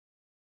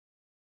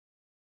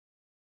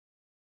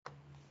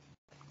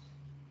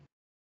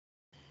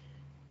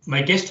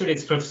My guest today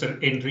is Professor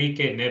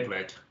Enrique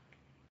Neblett,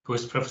 who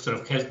is Professor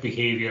of Health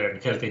Behavior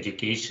and Health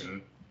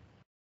Education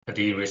at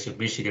the University of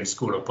Michigan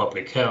School of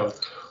Public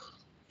Health.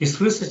 His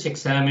research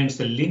examines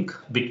the link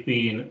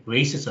between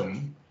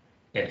racism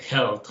and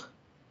health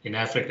in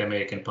African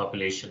American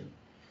population.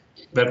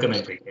 Welcome,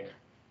 Enrique.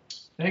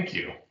 Thank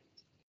you.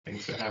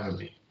 Thanks for having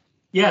me.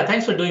 Yeah,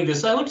 thanks for doing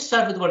this. I want to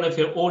start with one of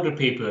your older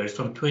papers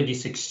from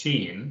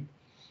 2016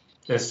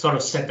 that sort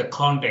of set the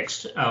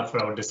context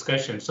for our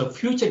discussion. So,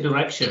 future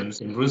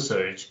directions in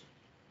research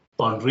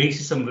on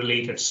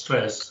racism-related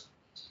stress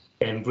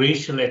and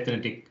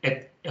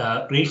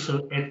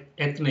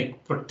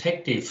ethnic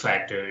protective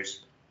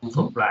factors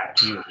for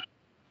Black youth.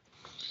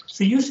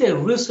 So you say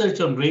research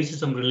on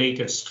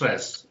racism-related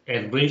stress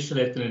and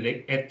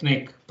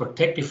ethnic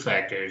protective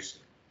factors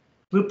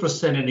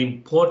represent an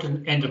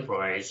important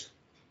enterprise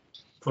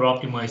for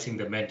optimizing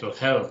the mental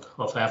health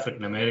of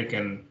African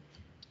American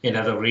and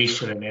other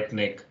racial and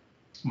ethnic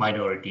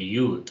minority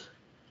youth.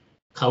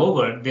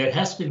 However, there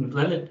has been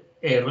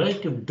a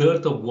relative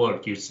dearth of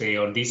work, you say,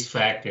 on these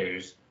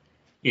factors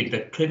in the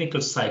clinical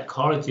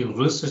psychology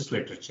research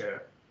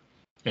literature,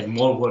 and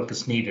more work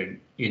is needed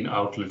in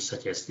outlets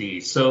such as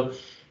these. So,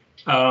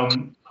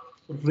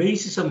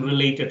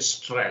 racism-related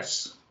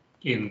stress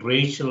in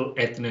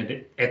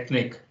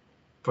ethnic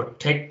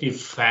protective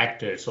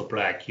factors of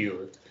Black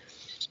youth.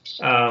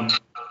 I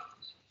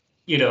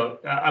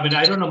mean,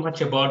 I don't know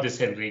much about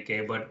this,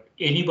 Enrique, but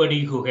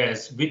anybody who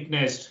has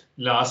witnessed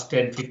last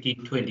 10,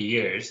 15, 20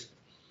 years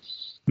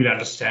will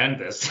understand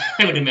this.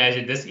 I would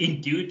imagine this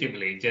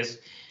intuitively, just,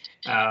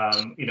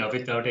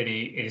 without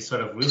any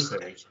sort of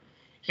research.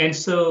 And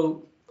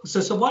so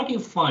what do you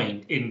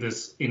find in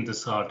this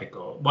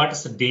article? What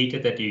is the data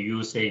that you're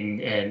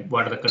using, and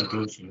what are the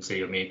conclusions that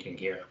you're making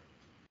here?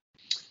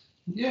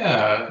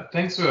 Yeah,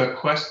 thanks for that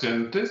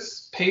question.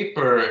 This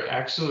paper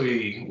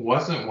actually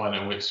wasn't one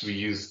in which we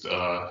used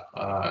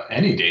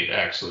any data,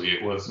 actually.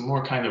 It was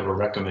more kind of a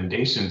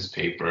recommendations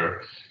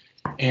paper.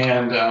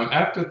 And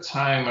at the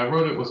time, I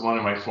wrote it with one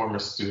of my former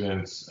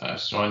students,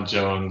 Sean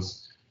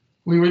Jones.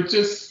 We were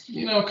just,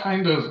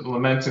 kind of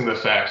lamenting the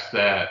fact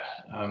that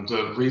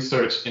the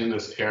research in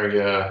this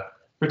area,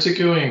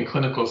 particularly in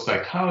clinical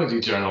psychology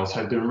journals,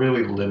 had been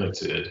really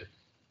limited.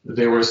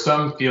 There were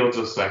some fields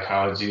of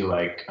psychology,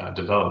 like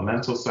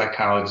developmental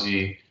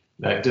psychology,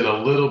 that did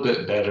a little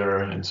bit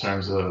better in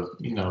terms of,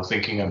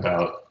 thinking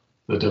about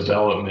the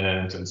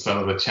development and some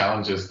of the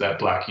challenges that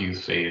Black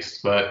youth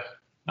faced. But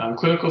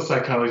clinical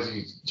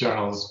psychology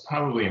journals,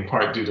 probably in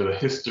part due to the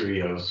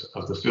history of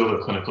the field of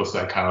clinical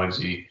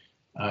psychology,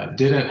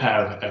 didn't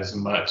have as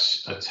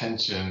much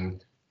attention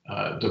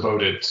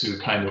devoted to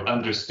kind of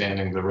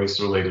understanding the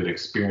race-related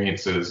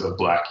experiences of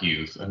Black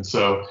youth. And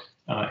so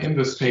in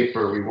this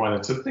paper, we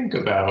wanted to think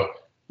about,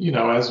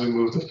 as we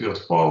move the field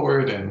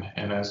forward, and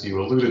as you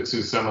alluded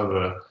to, some of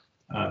the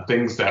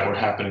things that were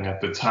happening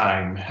at the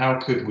time, how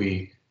could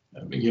we,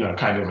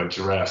 kind of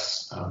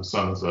address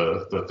some of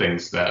the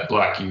things that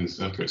Black youth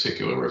in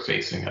particular were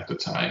facing at the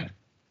time.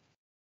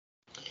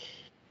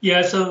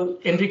 Yeah, so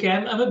Enrique,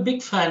 I'm a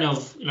big fan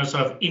of,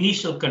 sort of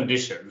initial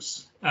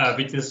conditions,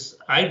 which is,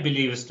 I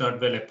believe, is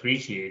not well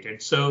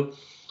appreciated. So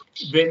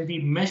when we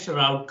measure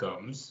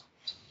outcomes,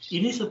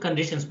 initial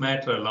conditions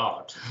matter a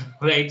lot,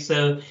 right?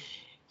 So,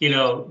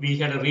 we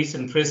had a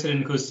recent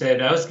president who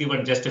said, I was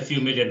given just a few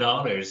 $1 million,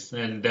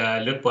 and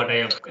look what I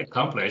have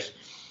accomplished.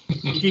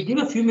 If you give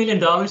a few $1 million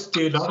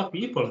to a lot of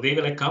people, they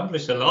will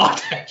accomplish a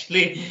lot,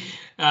 actually.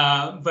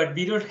 But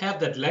we don't have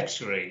that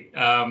luxury.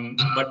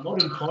 But more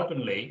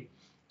importantly,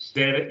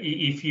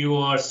 if you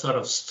are sort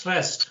of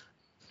stressed,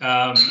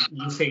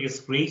 you say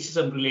it's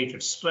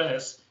racism-related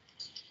stress,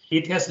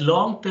 it has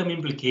long-term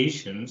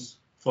implications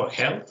for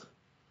health,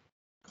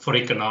 for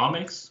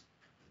economics,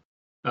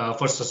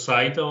 for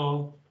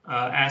societal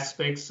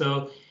aspects.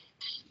 So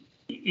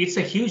it's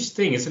a huge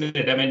thing, isn't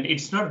it? I mean,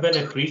 it's not well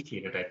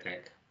appreciated, I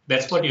think.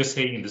 That's what you're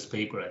saying in this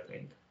paper, I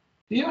think.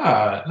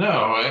 Yeah,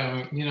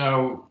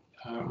 no,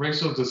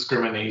 racial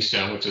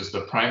discrimination, which is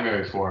the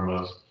primary form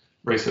of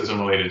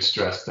racism-related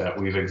stress that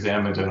we've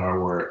examined in our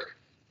work,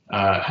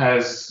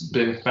 has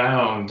been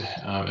found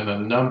in a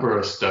number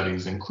of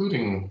studies,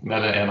 including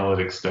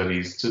meta-analytic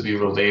studies, to be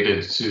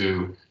related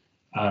to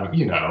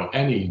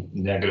any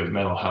negative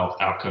mental health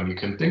outcome you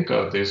can think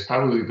of. There's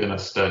probably been a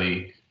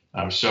study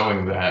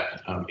showing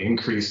that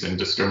increase in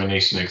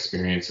discrimination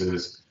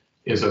experiences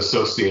is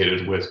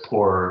associated with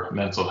poorer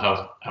mental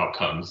health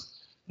outcomes.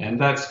 And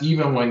that's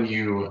even when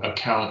you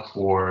account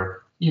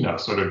for,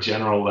 sort of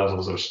general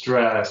levels of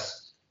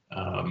stress. A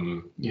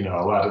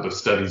lot of the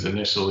studies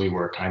initially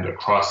were kind of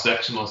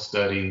cross-sectional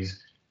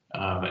studies.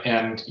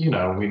 And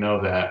we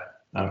know that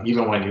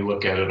even when you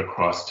look at it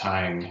across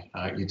time,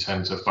 you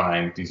tend to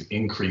find these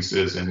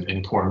increases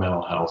in poor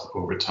mental health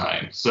over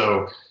time.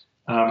 So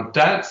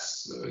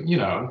that's,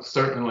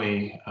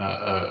 certainly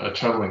a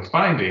troubling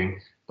finding.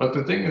 But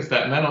the thing is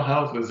that mental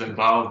health is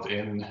involved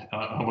in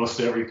almost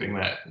everything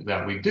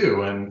that we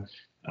do. And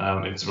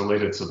it's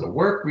related to the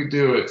work we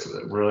do. It's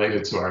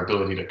related to our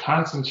ability to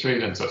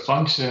concentrate and to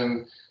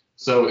function.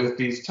 So if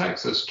these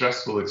types of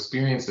stressful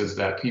experiences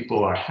that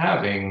people are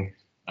having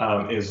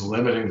is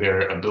limiting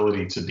their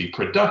ability to be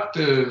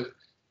productive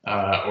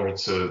or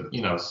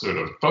to, sort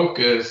of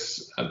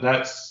focus,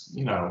 that's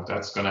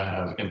going to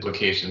have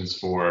implications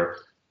for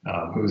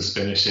who's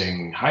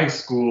finishing high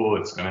school.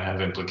 It's going to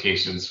have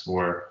implications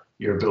for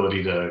your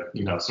ability to,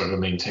 sort of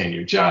maintain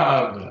your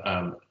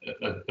job,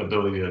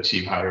 ability to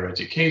achieve higher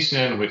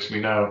education, which we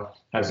know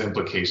has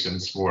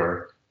implications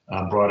for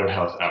broader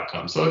health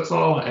outcomes. So it's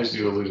all, as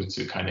you alluded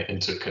to, kind of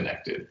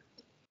interconnected.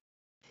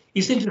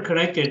 It's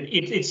interconnected.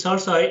 It's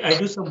also, I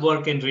do some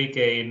work,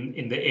 Enrique,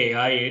 in the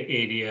AI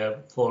area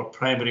for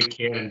primary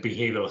care and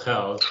behavioral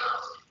health.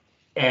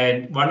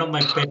 And one of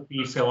my pet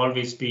peeves have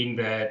always been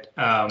that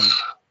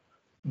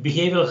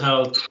behavioral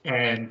health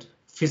and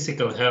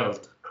physical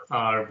health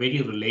are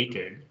very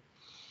related.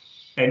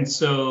 And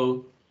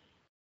so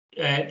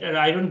and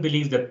I don't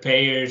believe the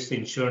payers,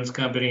 insurance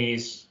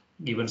companies,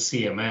 even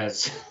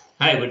CMS,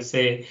 I would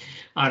say,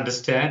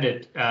 understand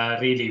it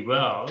really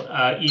well.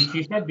 If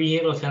you have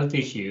behavioral health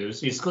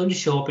issues, it's going to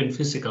show up in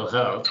physical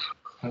health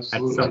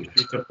Absolutely. at some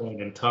future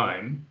point in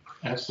time.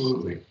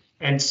 Absolutely.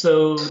 And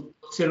so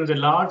the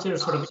larger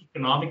sort of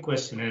economic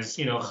question is,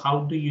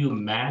 how do you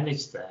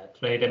manage that,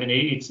 right? I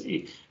mean,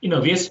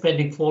 we're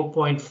spending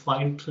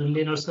 4.5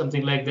 trillion or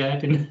something like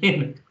that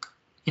in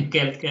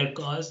healthcare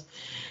costs.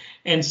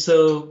 And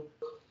so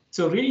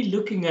really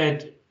looking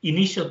at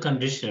initial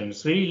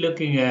conditions, really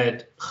looking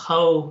at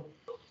how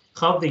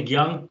the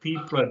young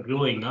people are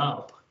growing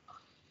up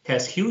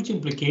has huge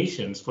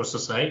implications for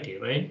society,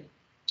 right?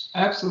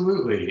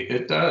 Absolutely,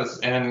 it does.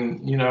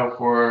 And,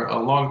 for a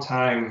long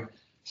time,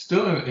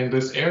 still in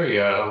this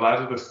area, a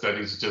lot of the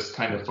studies just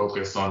kind of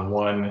focus on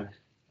one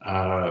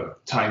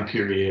time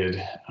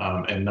period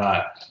and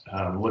not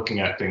looking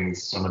at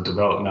things from a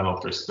developmental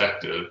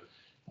perspective.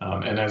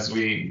 And as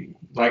we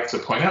like to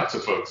point out to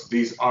folks,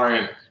 these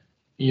aren't,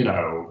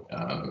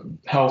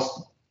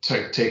 health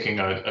taking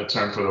a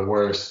turn for the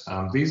worse.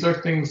 These are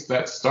things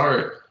that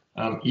start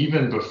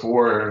even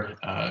before,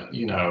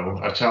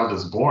 a child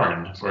is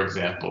born, for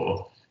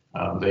example.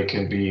 They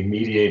can be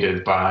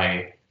mediated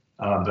by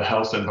the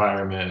health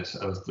environment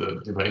of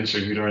the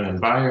intrauterine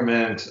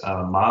environment,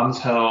 mom's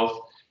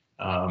health.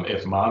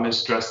 If mom is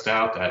stressed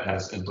out, that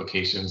has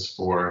implications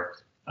for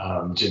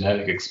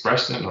genetic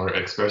expression or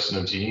expression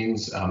of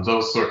genes,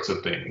 those sorts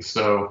of things.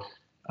 So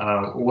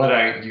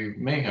what you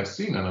may have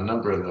seen in a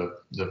number of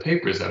the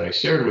papers that I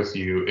shared with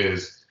you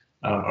is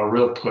a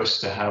real push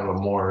to have a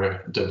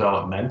more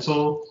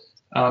developmental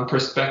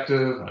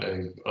perspective.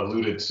 I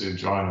alluded to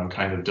drawing on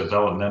kind of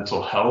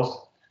developmental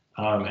health.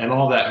 And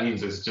all that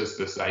means is just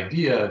this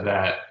idea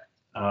that,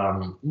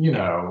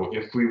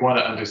 if we want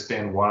to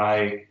understand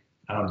why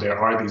there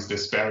are these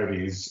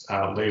disparities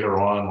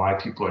later on, why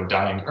people are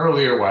dying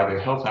earlier, why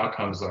their health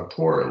outcomes are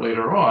poor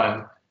later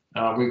on,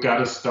 we've got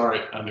to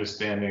start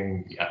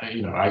understanding,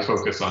 I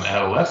focus on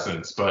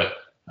adolescence, but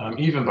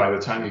even by the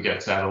time you get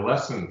to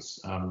adolescence,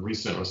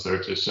 recent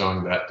research is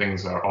showing that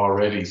things are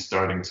already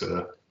starting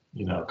to,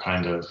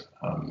 kind of,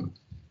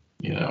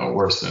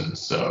 worsen.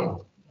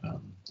 So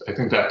I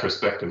think that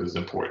perspective is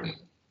important.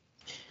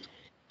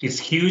 It's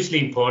hugely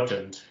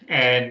important.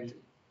 And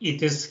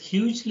it is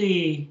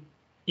hugely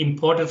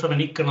important from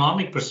an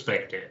economic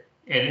perspective.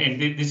 And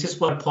this is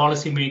what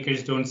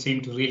policymakers don't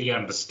seem to really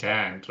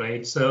understand,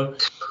 right? So,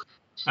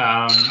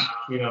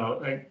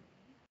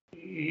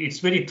 it's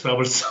very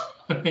troublesome.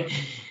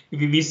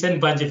 We send a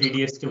bunch of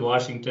idiots to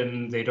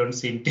Washington. They don't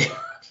seem to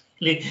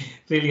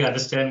really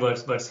understand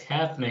what's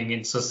happening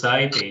in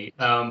society.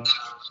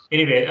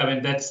 Anyway, I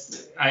mean,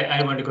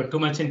 I want to go too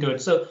much into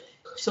it. So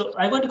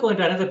I want to go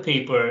into another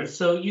paper.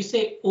 So you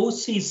say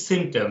OC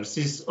symptoms,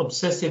 these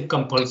obsessive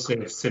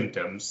compulsive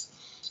symptoms.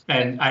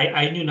 And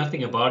I knew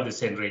nothing about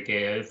this,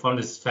 Enrique. I found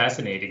this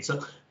fascinating.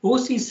 So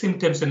OC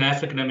symptoms in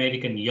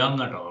African-American young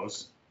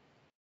adults,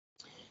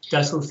 the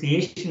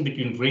association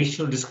between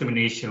racial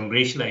discrimination,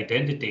 racial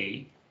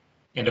identity,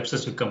 and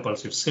obsessive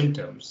compulsive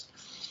symptoms.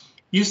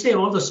 You say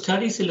all the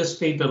studies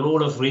illustrate the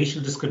role of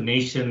racial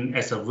discrimination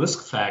as a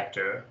risk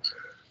factor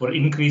for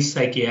increased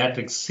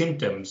psychiatric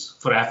symptoms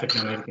for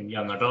African-American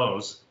young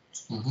adults.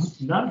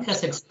 Mm-hmm. None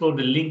has explored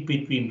the link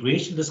between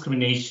racial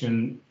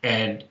discrimination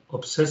and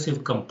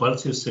obsessive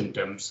compulsive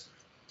symptoms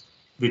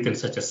within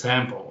such a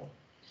sample.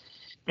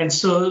 And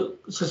so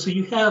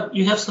you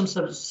have some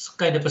sort of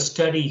kind of a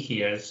study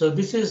here. So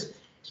this is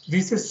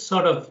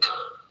sort of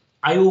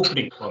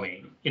eye-opening for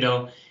me.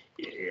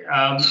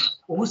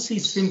 OC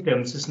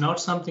symptoms is not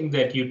something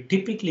that you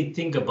typically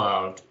think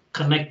about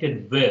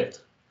connected with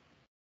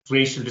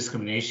racial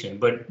discrimination,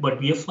 but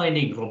we are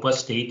finding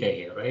robust data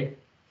here, right?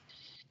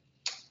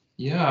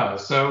 Yeah,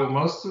 so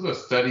most of the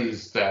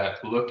studies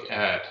that look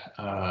at,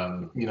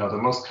 the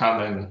most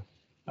common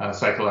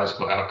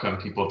psychological outcome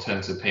people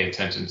tend to pay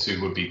attention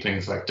to would be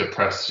things like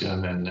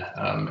depression and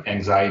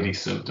anxiety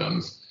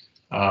symptoms.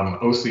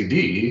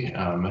 OCD,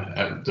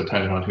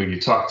 depending on who you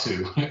talk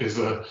to, is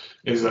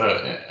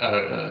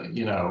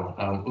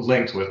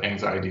linked with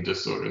anxiety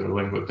disorder,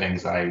 linked with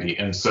anxiety,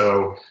 and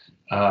so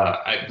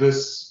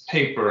This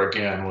paper,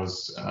 again,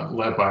 was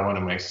led by one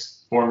of my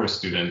former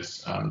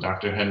students,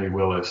 Dr. Henry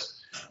Willis,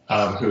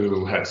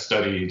 who had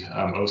studied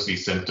OC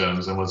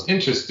symptoms and was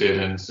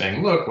interested in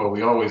saying, look, well,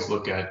 we always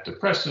look at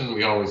depression,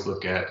 we always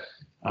look at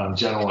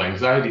general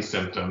anxiety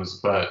symptoms,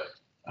 but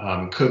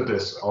could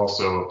this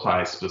also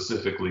apply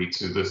specifically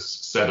to this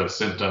set of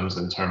symptoms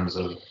in terms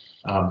of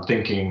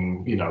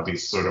thinking,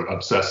 these sort of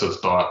obsessive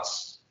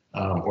thoughts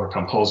or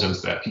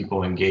compulsions that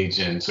people engage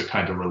in to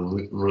kind of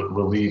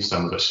relieve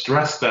some of the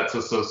stress that's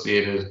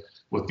associated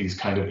with these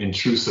kind of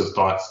intrusive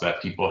thoughts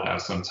that people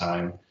have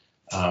sometimes.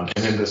 And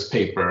in this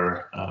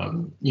paper,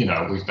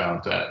 we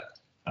found that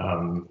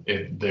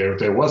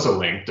there was a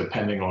link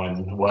depending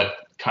on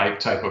what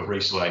type of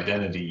racial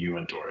identity you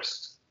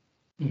endorsed.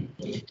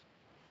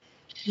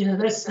 Yeah,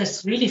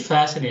 that's really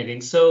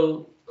fascinating.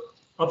 So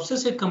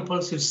obsessive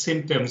compulsive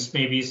symptoms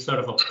may be sort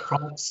of a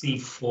proxy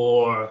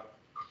for,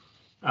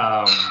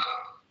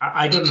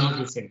 I don't know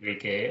this,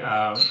 Enrique,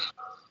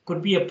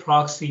 could be a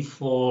proxy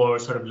for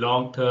sort of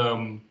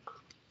long-term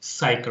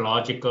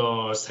psychological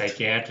or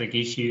psychiatric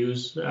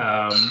issues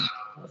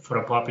for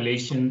a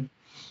population.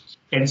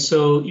 And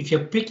so if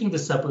you're picking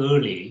this up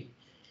early,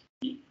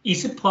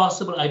 is it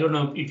possible, I don't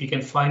know if you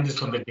can find this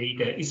from the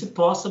data, is it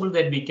possible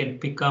that we can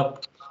pick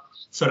up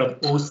sort of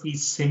OC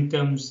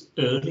symptoms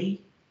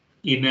early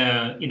in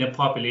a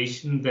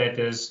population that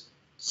is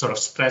sort of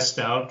stressed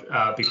out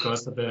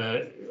because of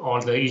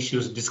all the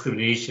issues,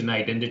 discrimination,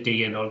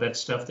 identity, and all that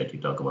stuff that you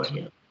talk about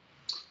here?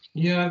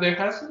 Yeah, there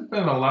hasn't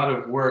been a lot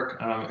of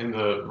work in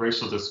the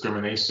racial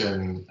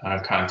discrimination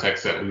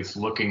context, at least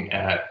looking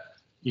at,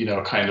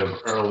 kind of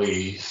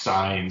early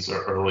signs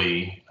or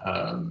early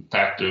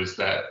factors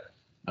that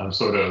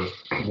sort of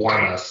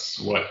warn us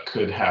what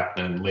could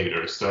happen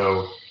later.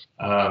 So,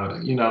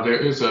 there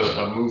is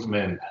a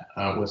movement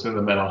within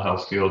the mental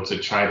health field to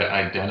try to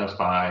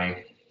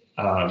identify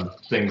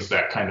things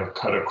that kind of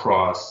cut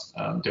across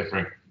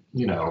different,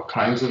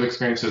 kinds of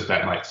experiences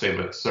that might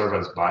serve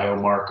as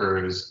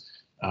biomarkers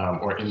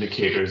or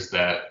indicators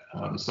that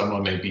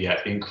someone may be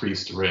at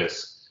increased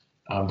risk.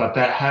 But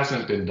that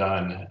hasn't been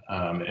done,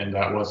 and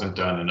that wasn't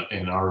done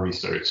in our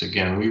research.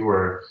 Again, we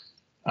were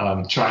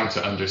trying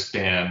to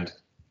understand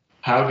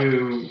how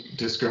do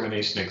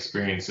discrimination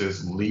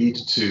experiences lead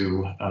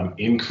to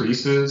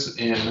increases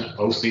in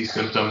OC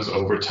symptoms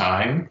over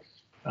time?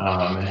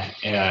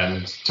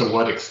 And to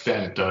what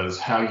extent does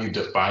how you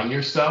define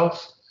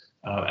yourself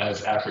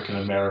as African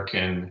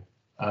American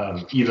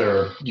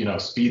either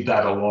speed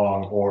that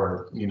along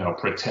or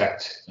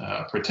protect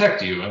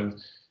you?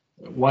 And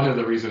one of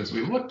the reasons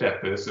we looked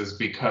at this is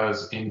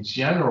because in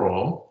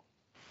general,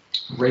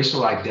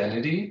 racial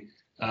identity,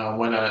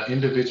 when an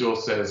individual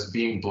says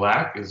being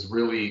Black is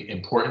really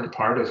important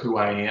part of who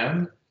I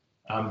am,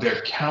 there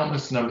are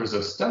countless numbers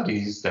of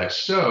studies that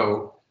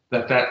show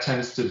that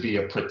tends to be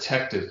a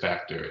protective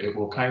factor. It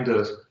will kind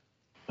of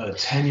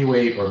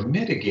attenuate or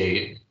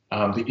mitigate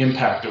the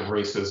impact of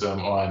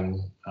racism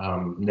on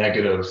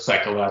negative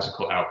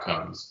psychological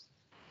outcomes.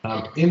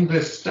 In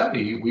this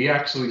study, we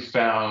actually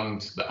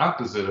found the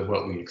opposite of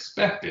what we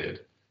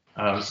expected.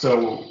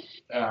 So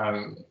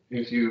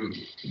if you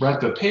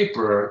read the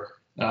paper,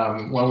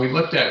 when we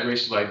looked at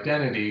racial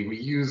identity, we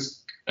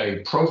used a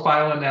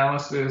profile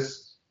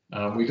analysis.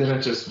 We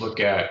didn't just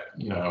look at,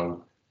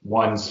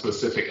 one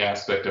specific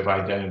aspect of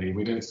identity.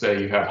 We didn't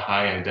say you have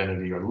high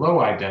identity or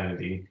low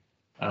identity.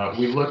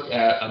 We looked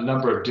at a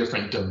number of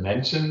different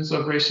dimensions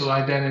of racial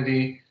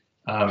identity.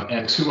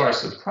 And to our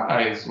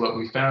surprise, what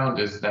we found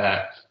is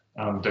that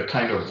the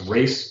kind of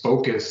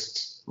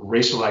race-focused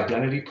racial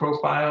identity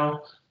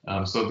profile,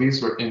 so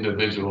these were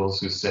individuals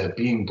who said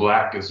being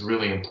Black is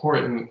really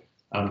important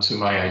to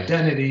my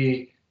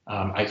identity.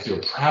 I feel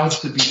proud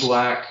to be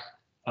Black.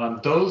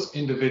 Those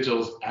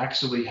individuals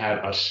actually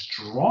had a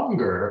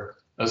stronger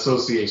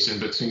association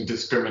between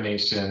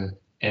discrimination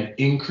and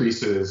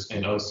increases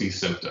in OC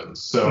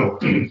symptoms. So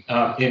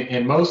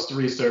in most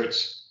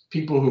research,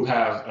 people who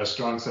have a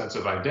strong sense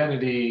of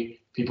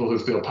identity, people who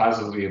feel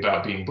positively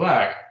about being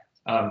Black,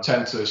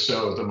 tend to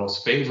show the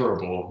most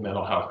favorable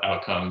mental health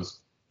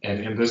outcomes.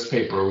 And in this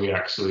paper, we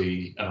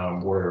actually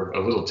were a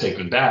little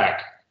taken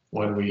back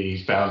when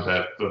we found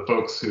that the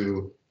folks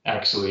who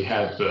actually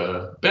had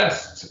the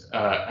best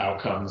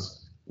outcomes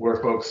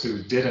were folks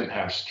who didn't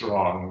have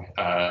strong,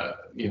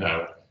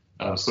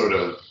 sort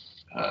of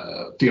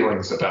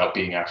feelings about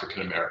being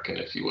African American,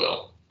 if you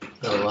will.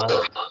 Oh,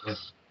 wow. Yeah.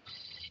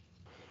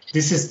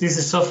 This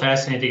is so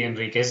fascinating,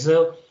 Enrique.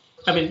 So,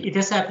 I mean, it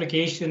has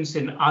applications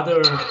in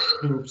other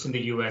groups in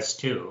the U.S.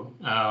 too.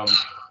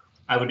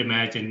 I would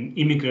imagine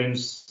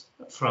immigrants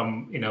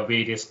from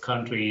various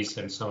countries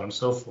and so on and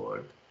so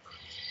forth.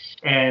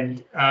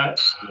 And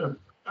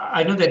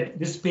I know that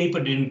this paper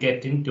didn't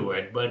get into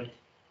it, but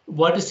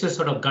what is your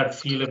sort of gut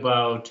feel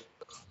about?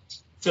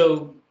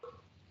 So,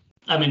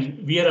 I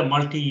mean, we are a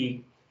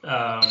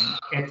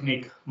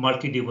multi-ethnic,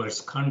 multi-diverse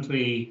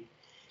country,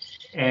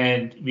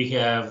 and we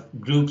have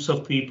groups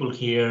of people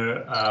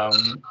here,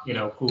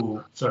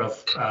 who sort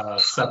of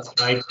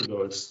subscribe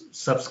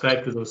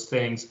to those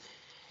things.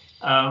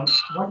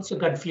 What does your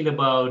gut feel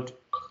about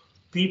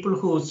people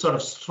who sort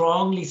of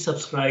strongly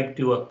subscribe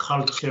to a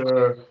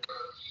culture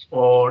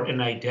or an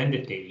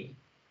identity?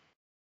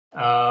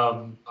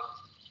 Um,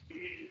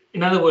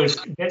 in other words,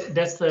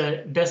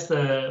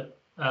 the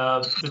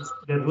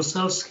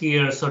results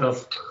here sort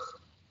of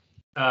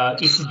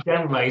is it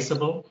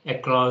generalizable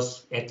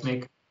across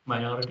ethnic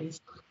minorities?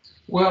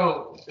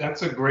 Well,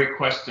 that's a great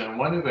question.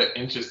 One of the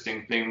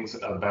interesting things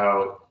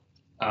about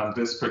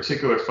this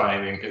particular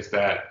finding is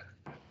that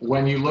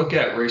when you look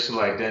at racial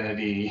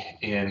identity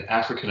in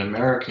African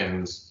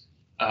Americans,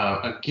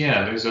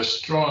 again, there's a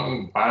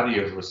strong body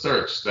of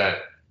research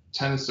that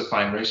tends to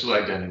find racial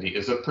identity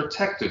is a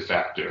protective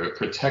factor. It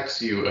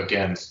protects you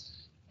against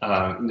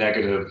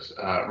negative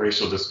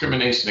racial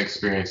discrimination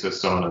experiences,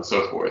 so on and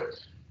so forth.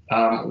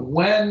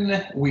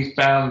 When we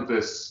found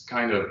this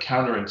kind of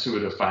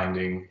counterintuitive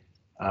finding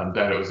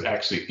that it was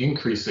actually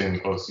increasing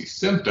OC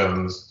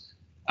symptoms,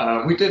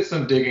 we did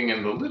some digging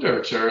in the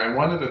literature, and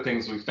one of the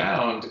things we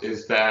found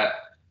is that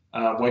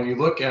when you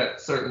look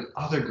at certain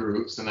other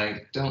groups, and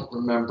I don't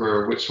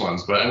remember which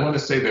ones, but I want to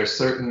say there's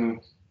certain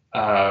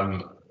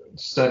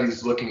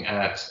studies looking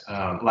at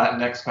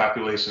Latinx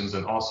populations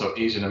and also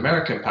Asian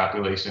American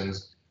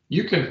populations,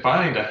 you can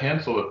find a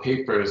handful of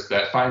papers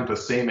that find the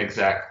same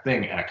exact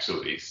thing,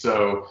 actually.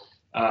 So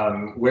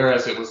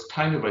whereas it was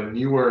kind of a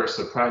newer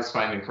surprise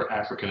finding for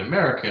African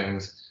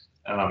Americans,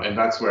 and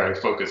that's where I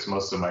focus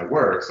most of my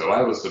work, so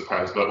I was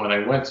surprised. But when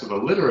I went to the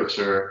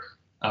literature,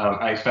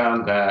 I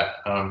found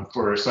that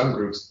for some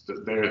groups,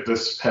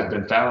 this had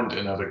been found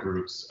in other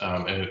groups,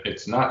 and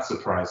it's not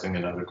surprising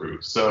in other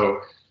groups.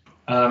 So,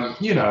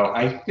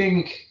 I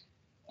think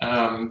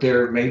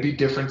there may be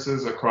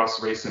differences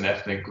across race and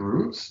ethnic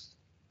groups.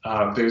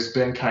 There's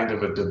been kind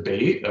of a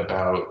debate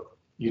about,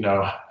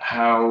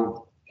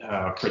 how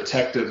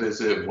protective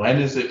is it?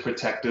 When is it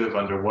protective?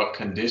 Under what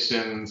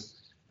conditions?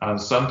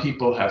 Some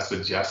people have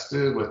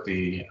suggested with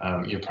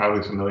you're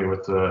probably familiar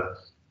with the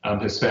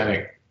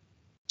Hispanic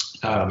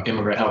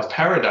immigrant health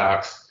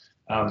paradox,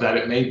 that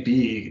it may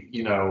be,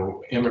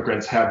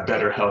 immigrants have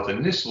better health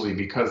initially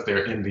because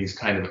they're in these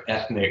kind of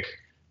ethnic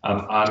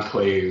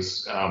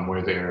enclaves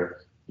where they're,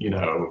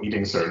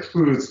 eating certain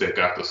foods, they've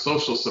got the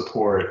social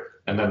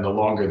support, and then the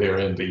longer they're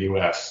in the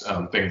US,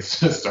 things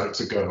start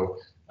to go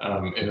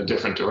in a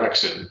different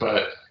direction.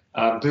 But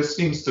this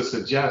seems to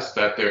suggest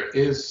that there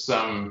is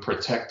some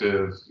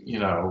protective,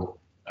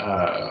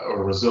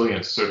 or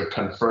resilience sort of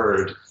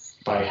conferred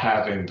by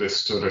having this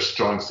sort of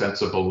strong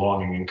sense of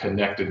belonging and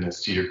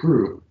connectedness to your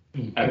group.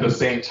 Mm-hmm. At the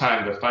same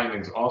time, the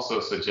findings also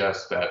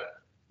suggest that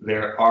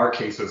there are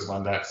cases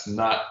when that's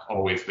not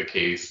always the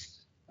case.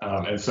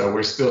 And so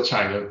we're still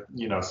trying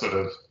to, sort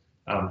of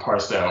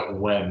parse out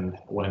when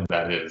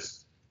that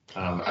is.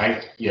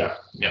 Yeah.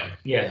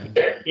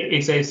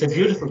 It's a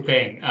beautiful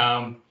thing.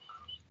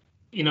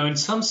 In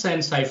some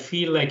sense, I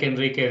feel like,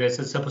 Enrique, there's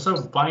a sort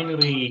of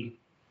binary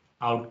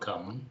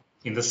outcome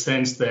in the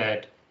sense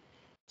that,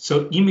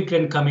 so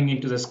immigrant coming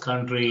into this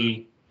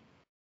country,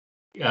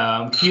 he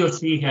or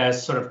she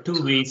has sort of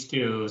two ways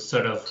to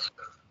sort of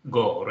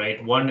go,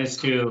 right? One is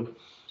to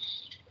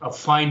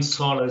find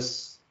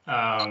solace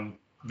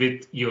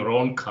with your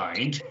own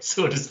kind,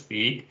 so to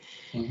speak.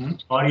 Mm-hmm.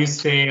 Or you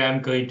say,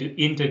 I'm going to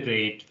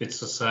integrate with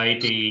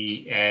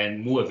society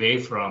and move away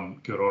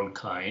from your own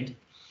kind.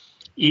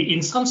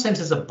 In some sense,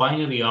 it's a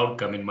binary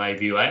outcome, in my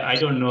view. I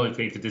don't know if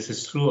this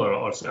is true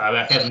or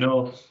I have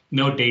no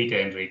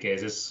data, Enrique.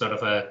 It's sort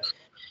of a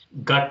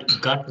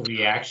gut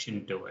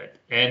reaction to it.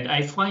 And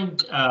I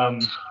find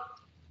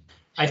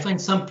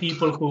some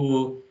people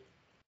who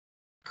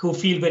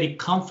feel very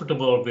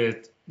comfortable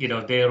with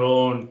their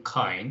own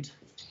kind.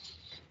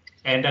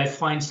 And I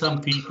find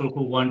some people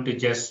who want to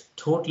just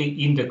totally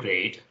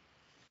integrate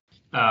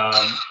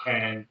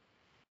and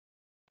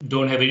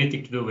don't have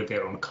anything to do with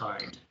their own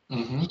kind.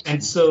 Mm-hmm.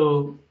 And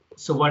so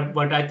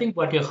what I think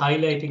what you're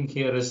highlighting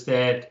here is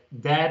that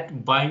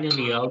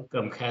binary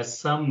outcome has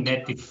some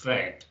net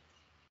effect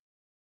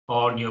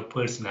on your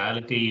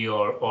personality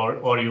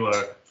or your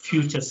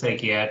future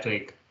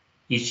psychiatric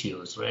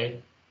issues,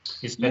 right?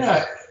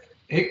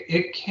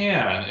 It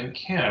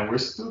can. We're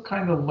still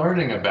kind of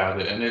learning about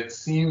it, and it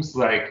seems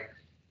like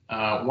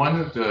one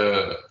of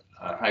the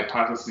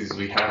hypotheses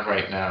we have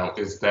right now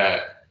is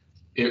that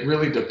it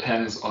really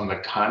depends on the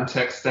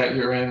context that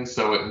you're in.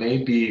 So it may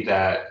be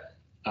that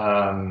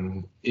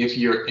if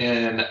you're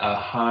in a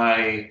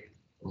high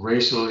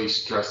racially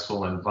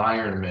stressful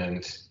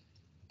environment,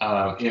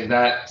 in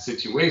that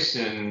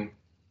situation,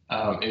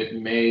 it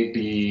may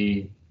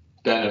be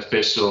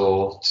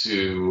beneficial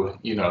to,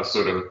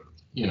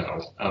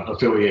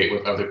 affiliate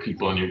with other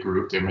people in your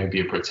group. There may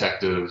be a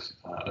protective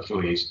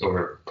affiliation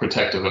or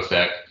protective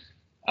effect.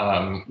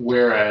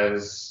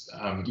 Whereas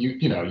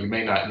you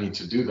may not need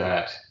to do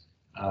that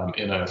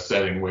in a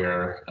setting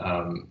where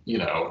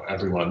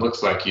everyone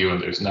looks like you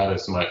and there's not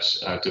as much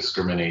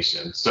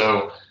discrimination.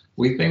 So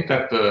we think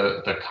that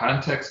the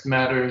context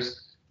matters.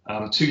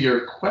 To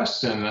your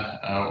question,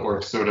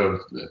 or sort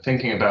of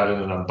thinking about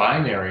it in a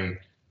binary,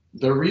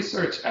 the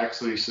research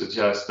actually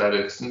suggests that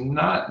it's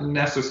not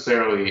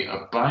necessarily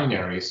a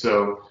binary.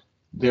 So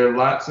there are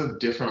lots of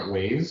different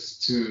ways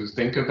to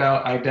think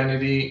about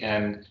identity,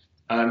 and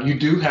you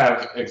do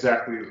have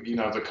exactly,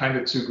 the kind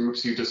of two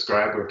groups you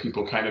described where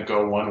people kind of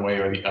go one way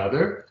or the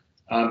other.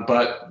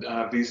 But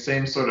these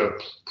same sort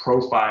of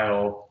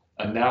profile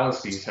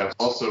analyses have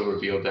also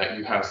revealed that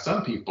you have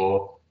some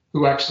people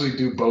who actually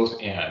do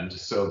both and.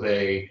 So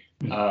they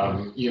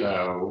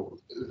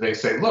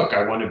say, look,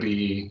 I want to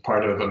be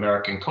part of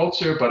American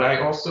culture, but I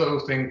also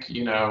think,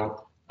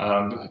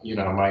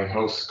 my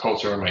host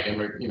culture,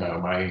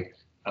 my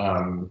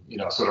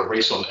sort of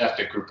racial and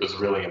ethnic group is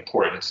really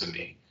important to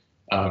me.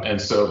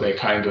 And so they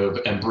kind of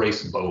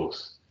embrace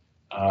both.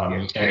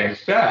 And in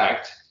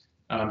fact,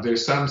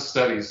 there's some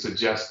studies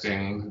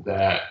suggesting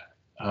that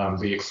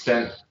the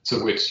extent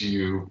to which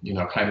you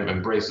kind of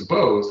embrace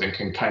both and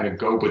can kind of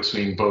go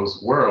between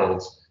both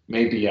worlds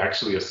may be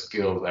actually a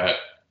skill that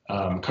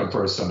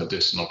confers some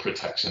additional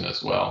protection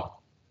as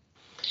well.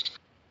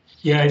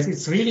 Yeah,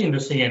 it's really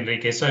interesting,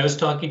 Enrique. So I was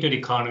talking to the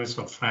economist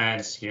from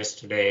France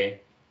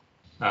yesterday.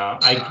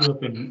 I grew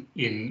up in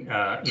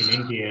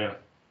India,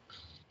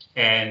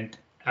 and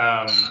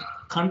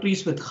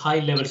countries with high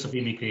levels of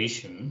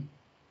immigration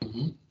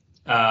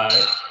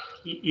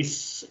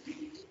gives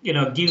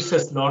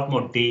us a lot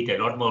more data, a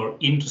lot more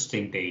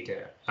interesting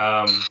data.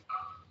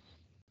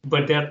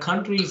 But there are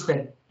countries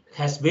that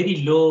has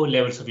very low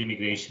levels of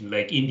immigration,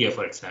 like India,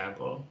 for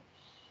example,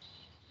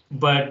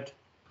 but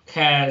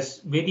has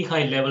very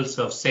high levels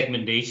of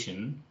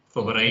segmentation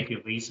for a variety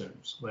of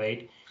reasons,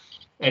 right?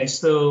 And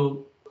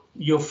so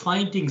your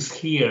findings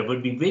here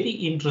would be very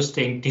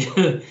interesting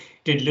to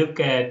look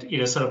at,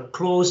 sort of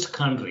closed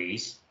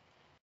countries,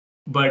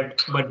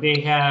 but they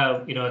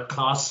have, a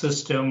caste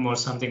system or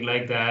something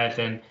like that,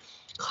 and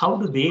how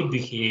do they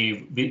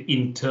behave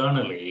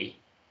internally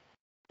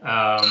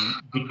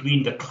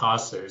between the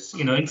classes?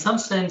 In some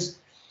sense,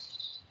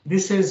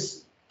 this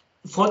is,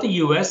 for the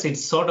US,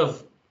 it's sort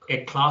of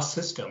a class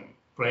system,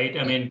 right?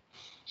 I mean,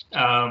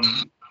 a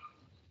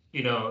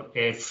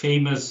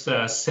famous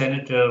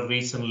senator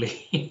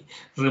recently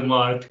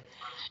remarked,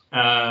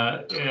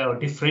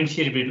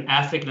 differentiated between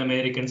African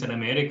Americans and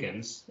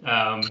Americans,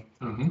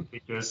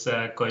 which was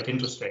quite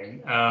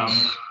interesting.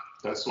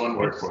 That's one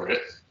word for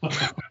it.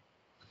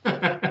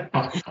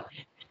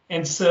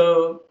 And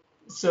so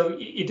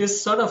it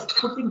is sort of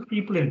putting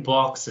people in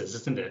boxes,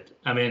 isn't it?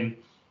 I mean,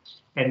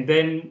 and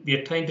then we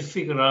are trying to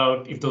figure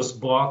out if those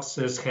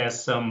boxes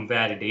has some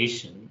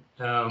validation.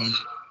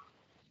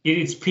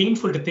 It's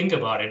painful to think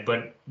about it,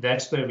 but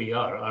that's where we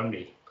are, aren't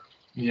we?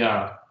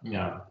 Yeah.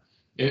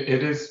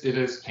 It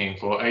is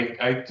painful.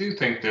 I do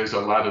think there's a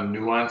lot of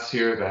nuance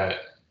here that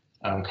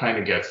kind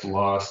of gets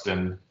lost,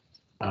 and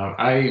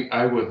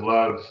I would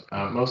love,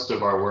 most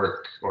of our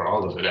work, or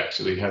all of it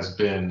actually, has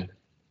been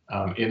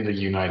in the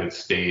United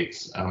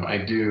States.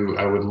 I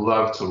would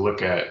love to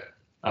look at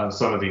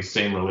some of these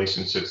same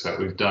relationships that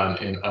we've done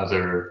in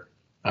other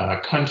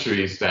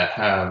countries that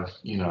have,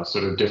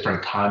 sort of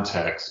different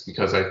contexts,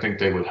 because I think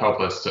they would help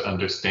us to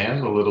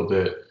understand a little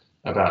bit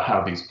about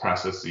how these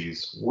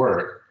processes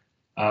work.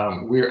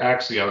 We're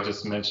actually, I'll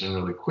just mention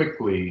really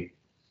quickly,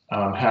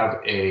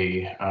 have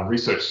a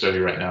research study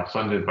right now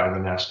funded by the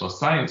National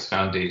Science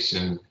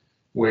Foundation,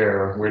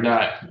 where we're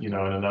not, in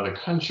another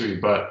country,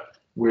 but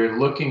we're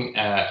looking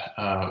at,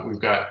 we've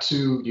got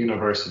two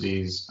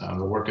universities.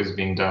 The work is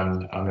being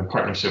done in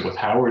partnership with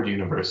Howard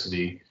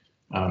University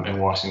in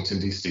Washington,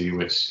 D.C.,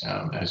 which,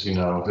 as you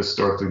know,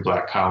 historically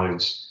Black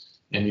college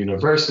and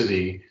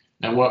university.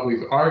 And what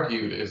we've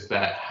argued is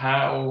that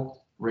how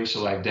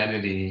racial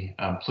identity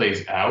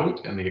plays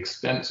out and the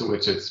extent to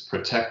which it's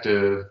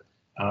protective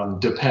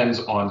depends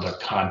on the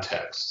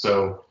context.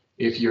 So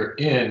if you're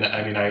in,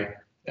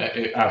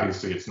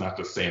 obviously it's not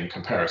the same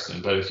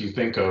comparison, but if you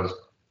think of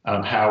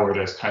Howard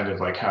as kind of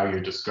like how you're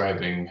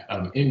describing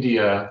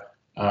India,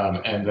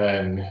 and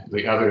then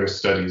the other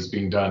studies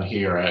being done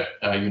here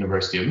at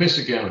University of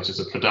Michigan, which is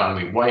a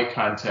predominantly white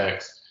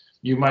context,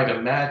 you might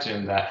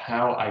imagine that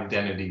how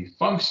identity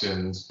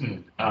functions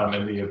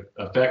and the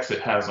effects it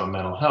has on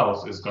mental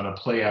health is going to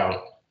play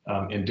out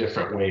in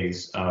different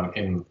ways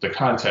in the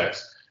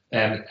context.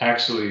 And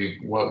actually,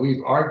 what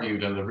we've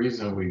argued, and the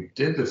reason we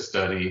did this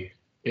study,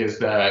 is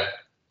that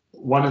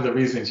one of the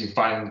reasons you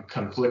find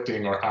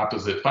conflicting or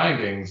opposite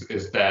findings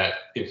is that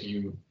if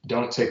you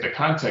don't take the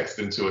context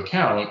into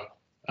account,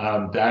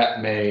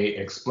 that may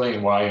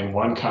explain why in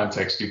one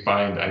context you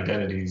find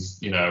identities,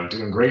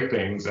 doing great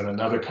things, and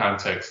another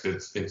context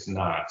it's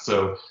not.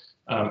 So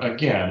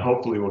again,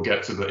 hopefully we'll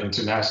get to the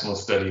international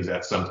studies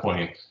at some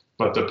point,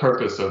 but the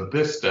purpose of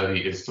this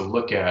study is to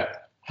look at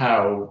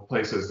how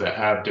places that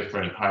have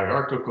different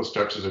hierarchical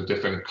structures or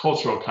different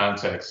cultural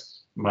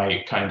contexts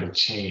might kind of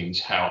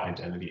change how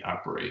identity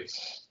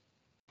operates.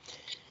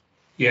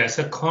 Yeah,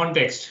 so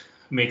context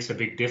makes a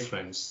big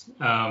difference.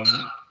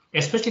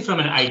 Especially from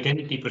an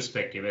identity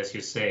perspective, as you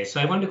say. So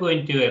I want to go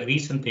into a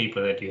recent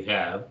paper that you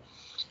have,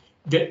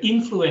 the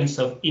influence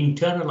of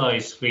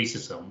internalized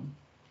racism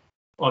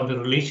on the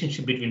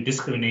relationship between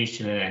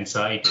discrimination and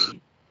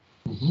anxiety.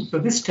 Mhm. So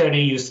this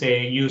study, you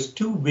say, used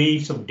two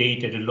waves of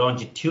data to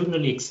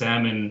longitudinally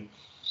examine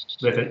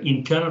whether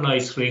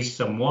internalized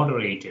racism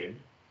moderated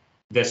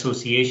the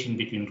association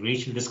between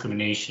racial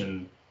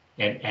discrimination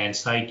and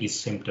anxiety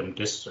symptom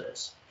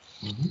distress.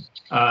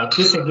 Mhm.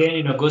 This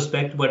again, goes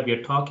back to what we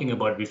were talking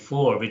about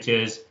before, which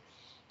is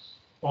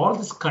all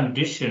these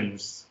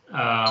conditions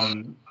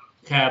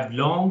have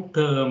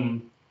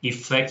long-term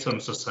effects on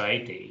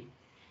society.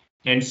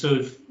 And so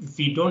if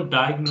we don't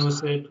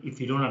diagnose it, if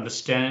we don't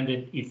understand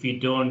it, if we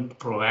don't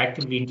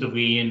proactively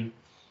intervene,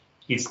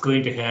 it's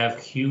going to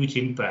have huge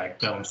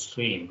impact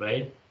downstream,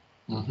 right?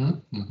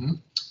 Mhm. Mhm.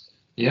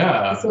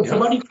 Yeah. So Yep.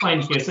 what do you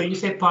find here? So you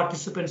say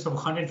participants of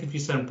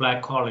 157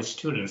 Black college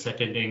students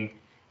attending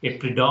a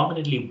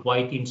predominantly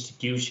white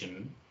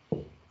institution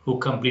who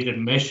completed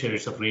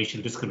measures of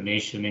racial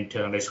discrimination,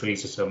 internalized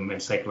racism,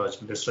 and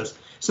psychological distress.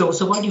 So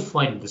what do you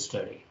find in the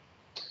study?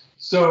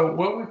 So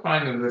what we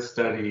find in this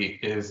study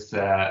is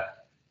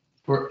that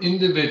for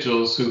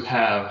individuals who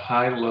have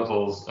high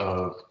levels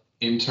of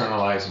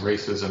internalized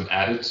racism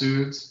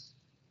attitudes,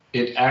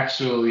 it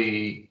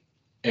actually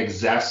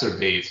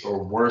exacerbates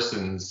or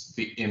worsens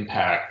the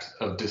impact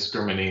of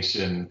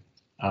discrimination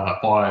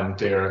on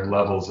their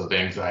levels of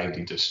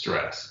anxiety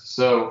distress.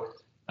 So,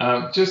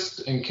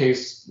 just in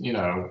case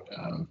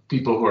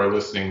people who are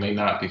listening may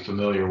not be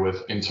familiar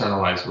with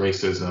internalized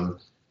racism,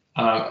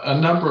 a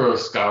number of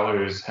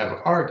scholars have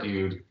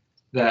argued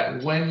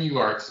that when you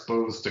are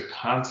exposed to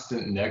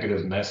constant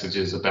negative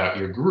messages about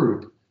your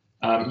group,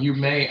 you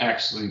may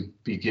actually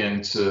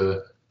begin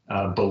to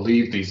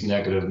believe these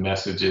negative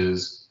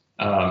messages,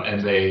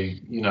 and they,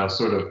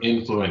 sort of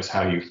influence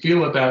how you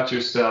feel about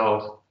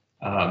yourself.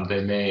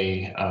 They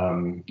may,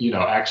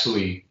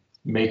 actually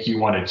make you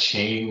want to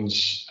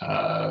change,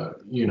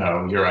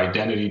 your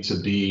identity to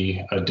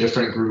be a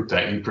different group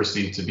that you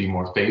perceive to be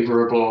more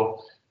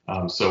favorable.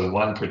 So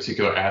one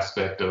particular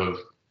aspect of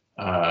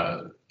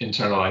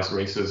internalized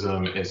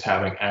racism is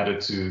having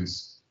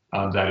attitudes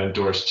that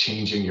endorse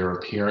changing your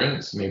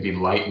appearance, maybe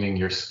lightening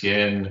your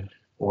skin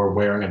or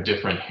wearing a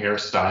different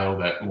hairstyle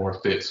that more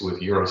fits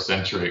with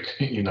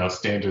Eurocentric,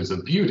 standards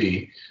of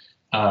beauty.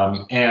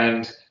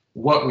 And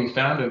what we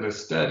found in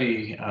this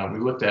study, we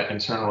looked at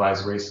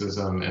internalized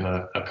racism in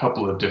a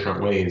couple of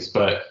different ways,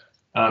 but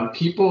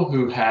people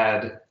who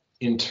had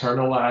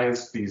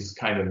internalized these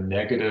kind of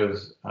negative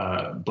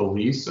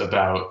beliefs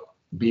about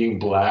being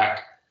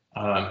Black,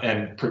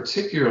 and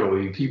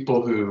particularly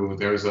people who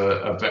there's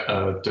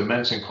a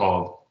dimension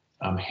called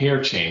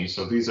hair change.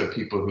 So these are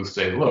people who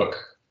say, look,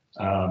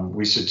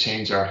 we should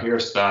change our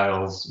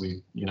hairstyles.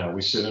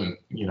 We shouldn't,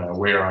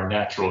 wear our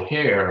natural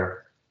hair.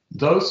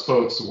 Those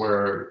folks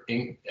were,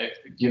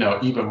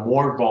 even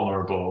more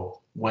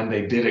vulnerable when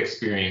they did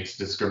experience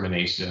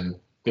discrimination.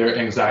 Their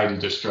anxiety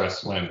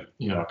distress went,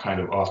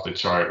 kind of off the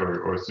chart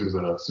or through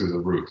the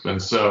roof.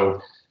 And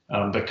so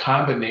the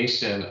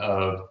combination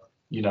of,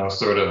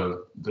 sort of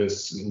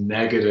this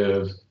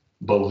negative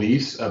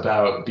beliefs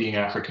about being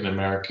African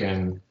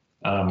American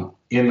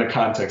in the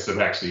context of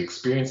actually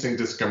experiencing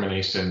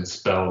discrimination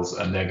spells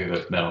a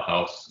negative mental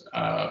health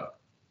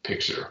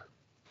picture.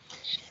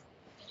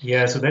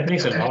 Yeah, so that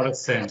makes a lot of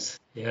sense.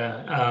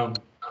 Yeah.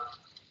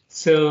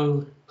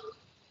 So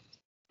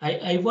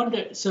I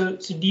wonder, so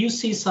do you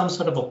see some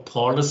sort of a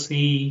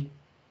policy?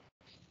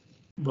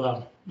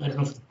 Well, I don't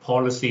know if it's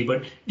policy,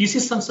 but do you see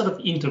some sort of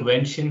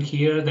intervention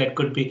here that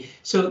could be?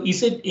 So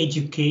is it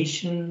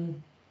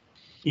education?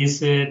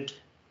 Is it?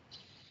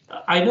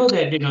 I know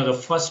that the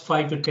first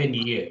 5 to 10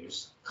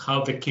 years,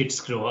 how the kids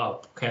grow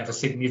up, have a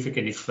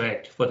significant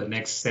effect for the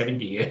next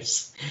 70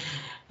 years.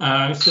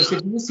 So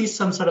do you see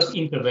some sort of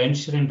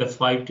intervention in the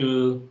 5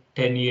 to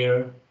 10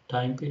 year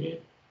time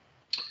period?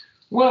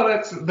 Well,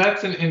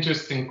 that's an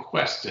interesting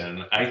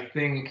question. I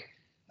think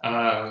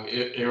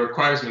it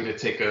requires me to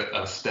take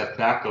a step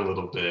back a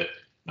little bit.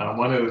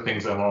 One of the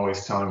things I'm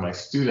always telling my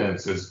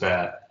students is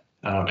that,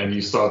 and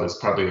you saw this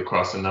probably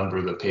across a number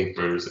of the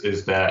papers,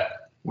 is that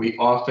we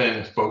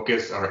often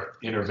focus our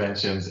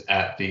interventions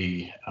at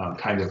the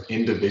kind of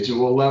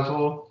individual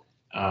level.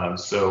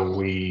 So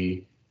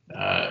we,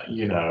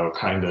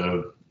 kind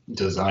of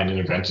design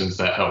interventions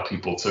that help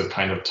people to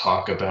kind of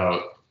talk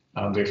about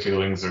their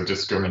feelings or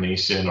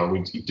discrimination,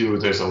 or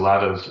there's a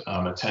lot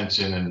of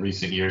attention in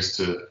recent years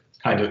to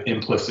kind of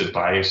implicit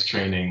bias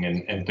training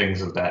and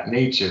things of that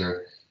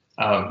nature.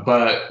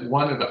 But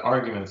one of the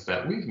arguments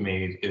that we've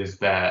made is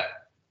that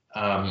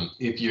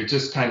if you're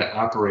just kind of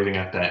operating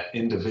at that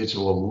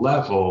individual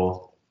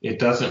level, it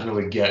doesn't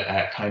really get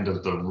at kind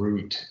of the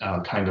root,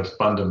 kind of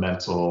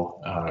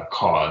fundamental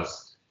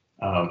cause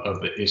of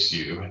the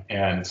issue.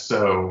 And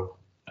so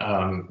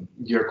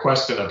your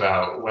question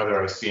about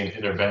whether I see an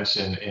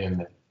intervention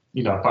in,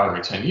 5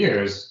 or 10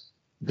 years,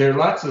 there are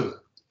lots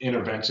of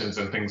interventions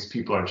and things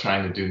people are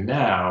trying to do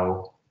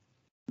now.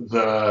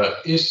 The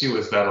issue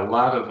is that a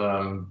lot of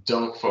them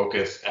don't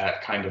focus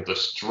at kind of the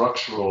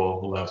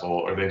structural level,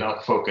 or they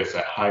don't focus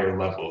at higher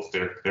levels.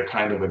 They're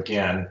kind of,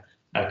 again,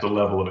 at the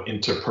level of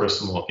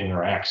interpersonal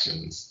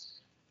interactions.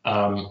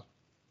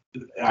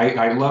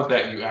 I love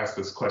that you asked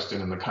this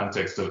question in the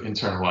context of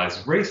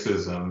internalized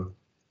racism,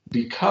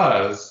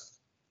 because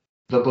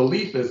the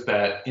belief is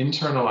that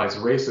internalized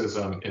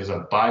racism is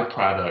a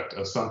byproduct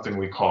of something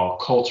we call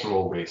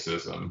cultural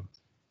racism.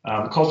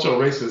 Cultural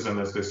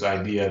racism is this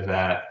idea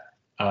that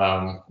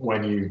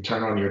when you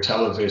turn on your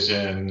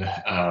television,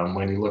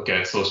 when you look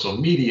at social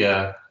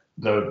media,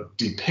 the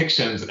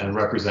depictions and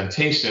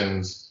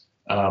representations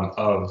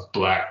of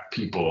Black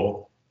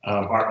people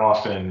are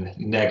often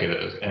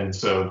negative. And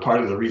so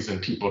part of the reason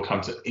people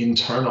come to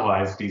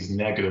internalize these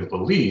negative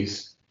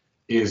beliefs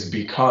is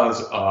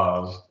because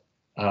of,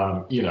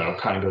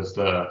 kind of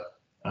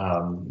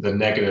the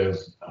negative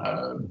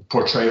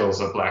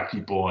portrayals of Black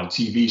people on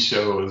TV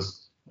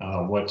shows,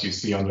 what you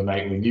see on the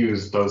nightly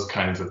news, those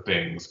kinds of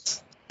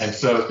things. And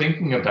so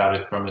thinking about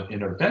it from an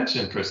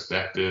intervention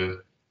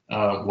perspective,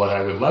 what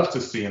I would love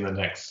to see in the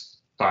next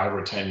 5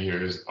 or 10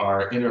 years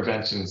are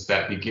interventions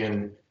that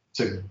begin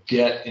to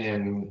get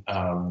in,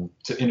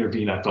 to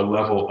intervene at the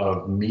level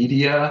of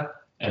media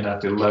and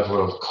at the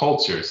level of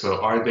culture.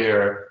 So are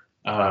there,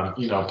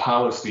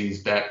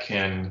 policies that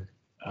can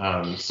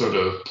sort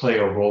of play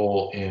a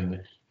role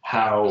in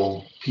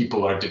how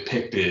people are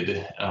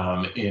depicted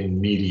in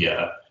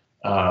media?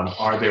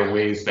 Are there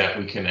ways that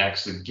we can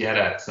actually get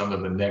at some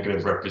of the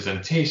negative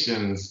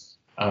representations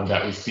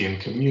that we see in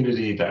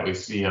community, that we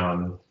see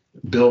on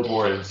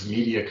billboards,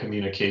 media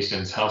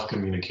communications, health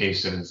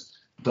communications?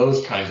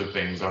 Those kinds of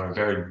things are a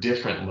very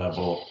different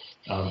level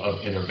of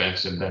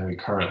intervention than we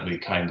currently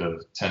kind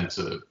of tend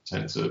to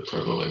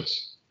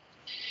privilege.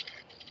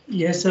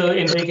 Yeah, so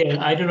Enrique,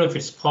 I don't know if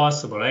it's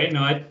possible, right?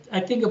 No, I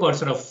think about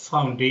sort of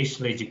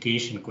foundational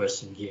education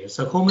question here.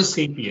 So Homo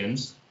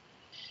sapiens,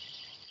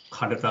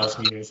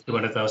 100,000 years,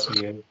 200,000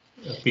 years,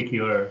 pick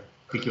your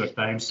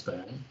time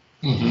span.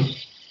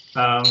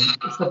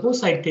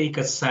 Suppose I take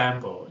a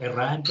sample, a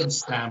random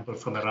sample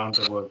from around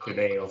the world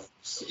today of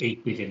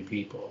 8 billion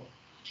people,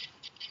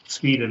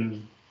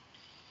 Sweden,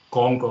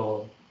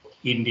 Congo,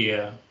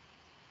 India,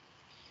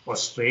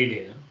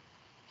 Australia.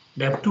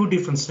 They have 2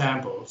 different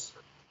samples.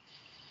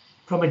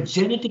 From a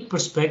genetic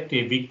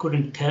perspective, we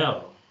couldn't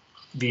tell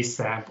these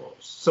samples.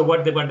 So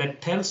what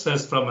that tells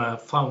us from a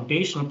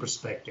foundational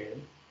perspective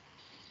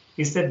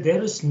is that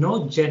there is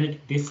no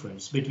genetic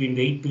difference between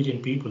the 8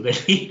 billion people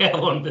that we have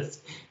on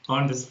this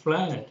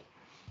planet.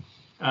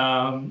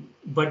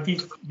 But we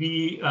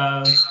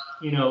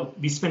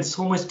spend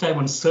so much time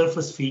on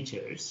surface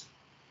features.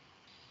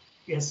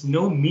 It has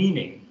no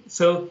meaning.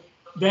 So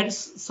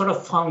that's sort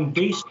of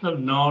foundational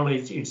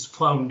knowledge. It's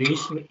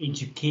foundational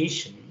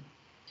education.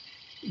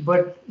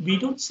 But we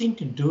don't seem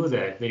to do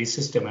that very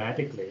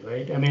systematically,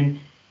 right? I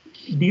mean,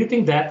 do you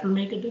think that will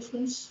make a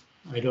difference?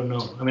 I don't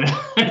know. I mean,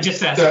 I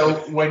just asked. So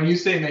when you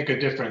say make a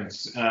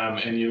difference,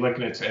 and you're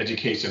looking at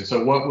education,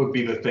 so what would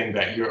be the thing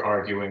that you're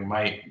arguing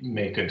might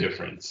make a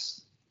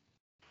difference?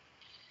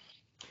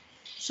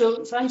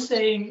 So I'm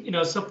saying,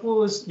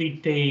 suppose we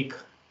take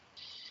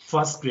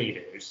first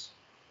graders,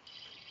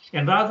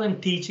 and rather than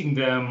teaching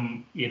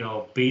them,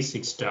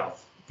 basic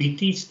stuff, we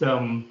teach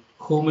them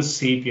Homo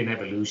sapien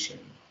evolution.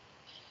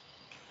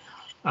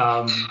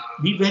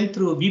 We went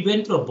through a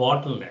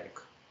bottleneck.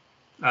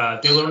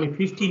 There were only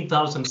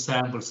 15,000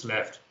 samples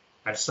left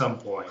at some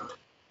point.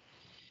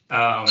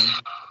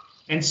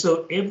 And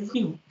so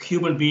every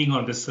human being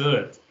on this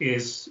earth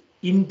is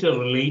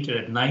interrelated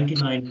at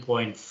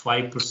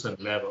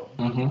 99.5% level.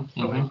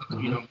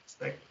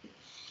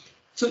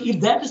 So if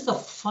that is the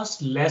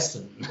first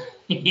lesson,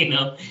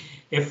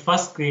 a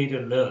first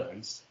grader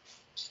learns,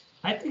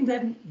 I think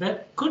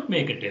that could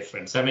make a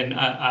difference. I mean,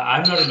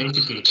 I'm not an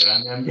educator.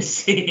 I'm just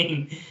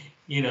saying,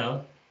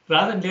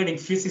 rather than learning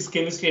physics,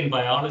 chemistry, and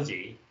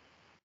biology,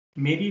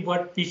 maybe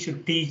what we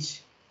should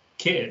teach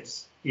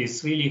kids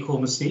is really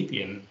Homo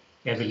sapien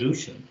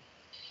evolution.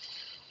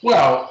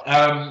 Well,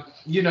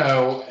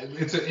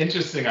 it's an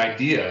interesting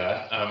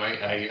idea.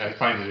 I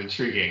find it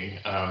intriguing.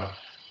 I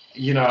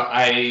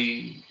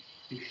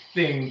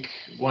think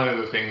one of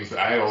the things that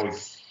I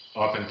always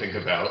often think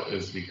about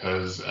is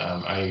because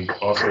I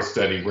also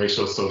study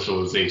racial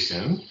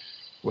socialization,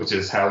 which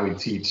is how we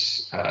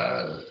teach,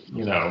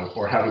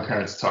 or how do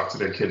parents talk to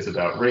their kids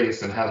about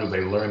race and how do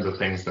they learn the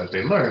things that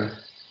they learn.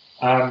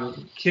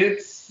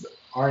 Kids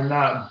are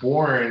not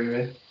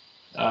born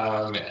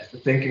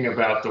thinking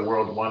about the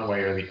world one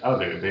way or the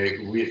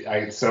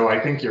other. So I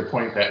think your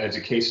point that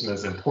education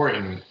is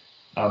important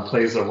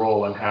plays a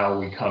role in how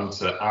we come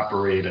to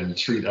operate and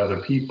treat other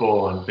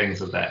people and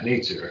things of that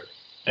nature.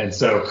 And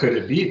so could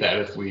it be that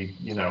if we,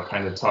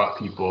 kind of taught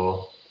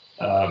people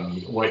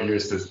what you're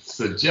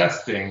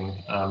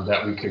suggesting,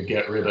 that we could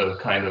get rid of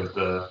kind of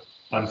the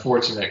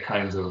unfortunate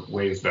kinds of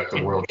ways that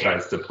the world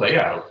tries to play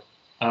out?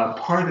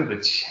 Part of the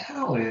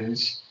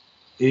challenge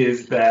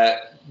is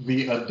that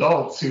the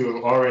adults who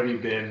have already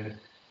been,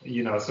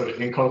 sort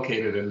of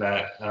inculcated in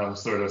that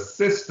sort of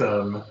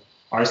system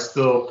are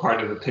still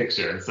part of the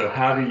picture. And so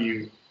how do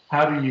you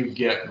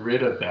get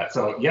rid of that?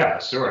 So yeah,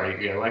 sure,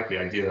 I like the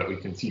idea that we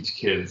can teach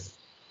kids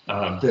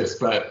this,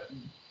 but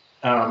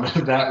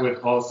that would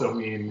also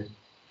mean,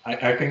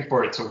 I think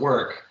for it to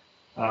work,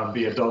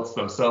 the adults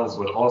themselves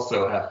would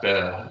also have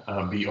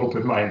to be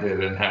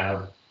open-minded and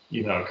have,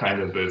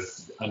 kind of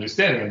this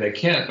understanding. And they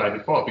can't by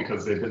default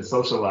because they've been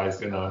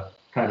socialized in a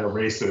kind of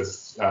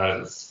racist,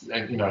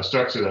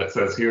 structure that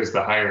says, here's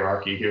the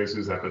hierarchy, here's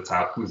who's at the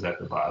top, who's at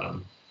the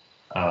bottom.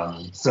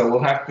 So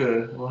we'll have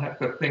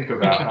to think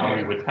about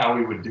how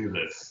we would do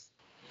this.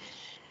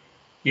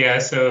 Yeah,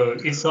 so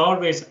it's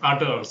always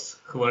adults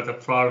who are the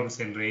problems,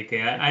 Enrique.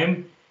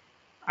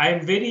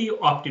 I'm very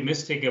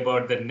optimistic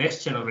about the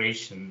next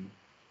generation.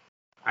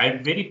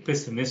 I'm very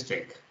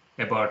pessimistic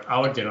about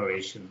our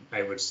generation,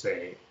 I would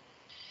say,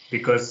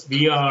 because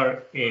we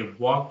are a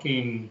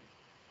walking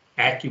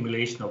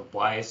accumulation of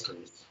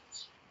biases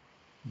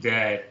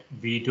that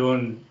we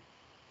don't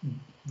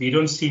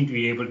seem to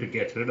be able to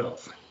get rid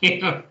of.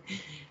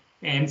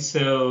 And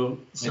so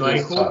I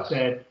hope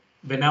that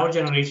when our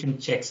generation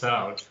checks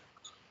out,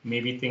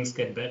 maybe things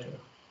get better.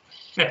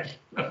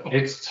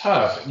 It's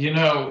tough.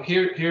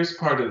 Here's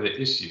part of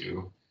the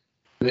issue.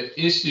 The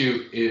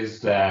issue is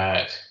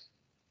that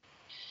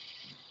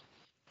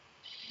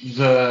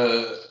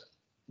the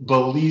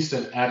beliefs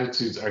and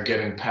attitudes are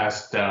getting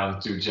passed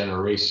down through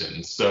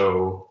generations.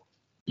 So,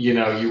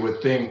 you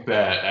would think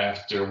that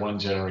after one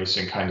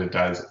generation kind of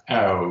dies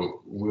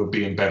out, we'll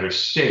be in better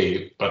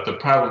shape. But the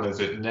problem is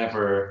it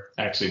never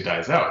actually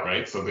dies out,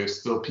 right? So there's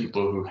still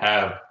people who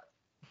have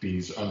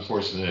these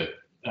unfortunate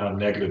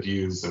negative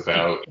views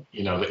about,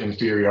 the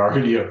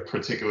inferiority of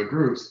particular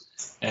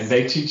groups, and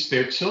they teach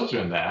their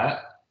children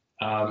that.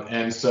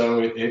 And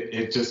so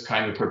it just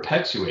kind of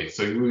perpetuates.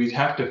 So we'd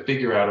have to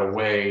figure out a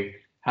way,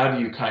 how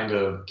do you kind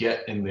of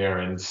get in there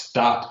and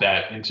stop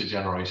that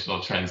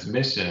intergenerational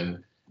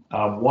transmission?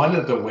 One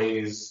of the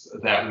ways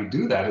that we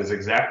do that is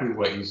exactly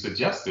what you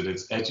suggested.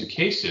 It's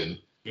education.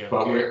 Yeah.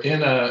 But we're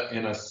in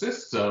a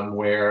system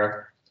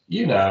where,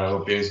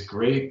 there's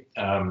great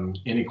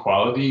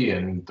inequality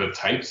in the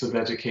types of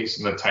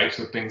education, the types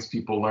of things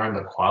people learn,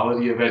 the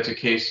quality of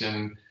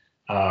education.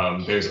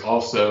 There's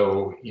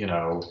also,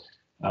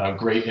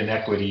 great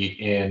inequity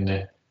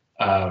in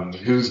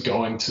who's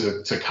going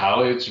to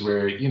college,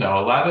 where, a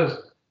lot of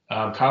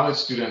college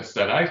students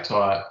that I've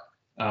taught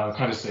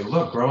kind of say,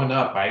 look, growing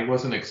up, I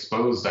wasn't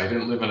exposed. I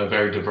didn't live in a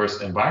very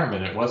diverse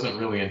environment. It wasn't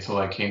really until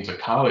I came to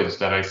college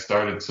that I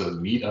started to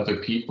meet other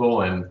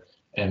people and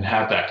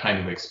have that kind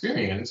of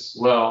experience.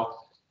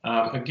 Well,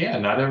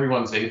 again, not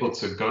everyone's able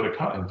to go to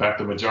college. In fact,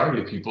 the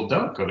majority of people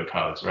don't go to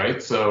college,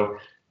 right? So,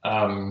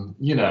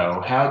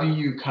 how do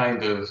you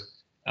kind of,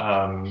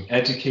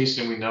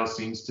 education we know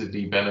seems to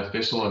be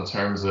beneficial in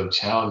terms of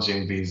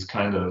challenging these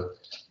kind of,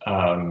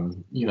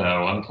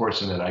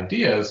 unfortunate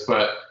ideas,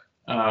 but,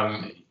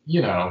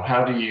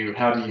 how do you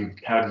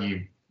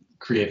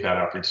create that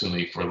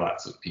opportunity for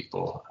lots of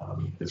people?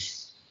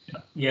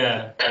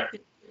 Yeah.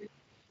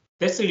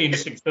 That's really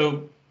interesting.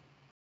 So,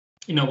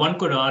 one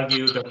could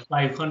argue the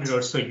 500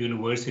 or so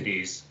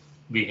universities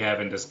we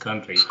have in this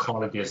country,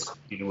 colleges,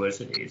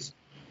 universities,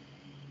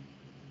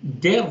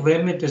 their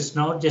remit is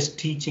not just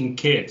teaching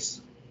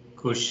kids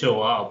who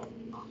show up.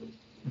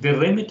 The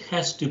remit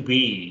has to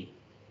be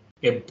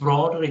a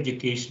broader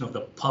education of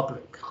the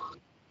public.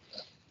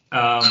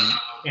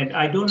 And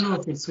I don't know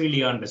if it's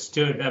really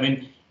understood. I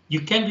mean,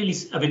 you can't really,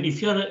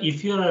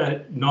 if you're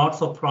a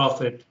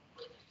not-for-profit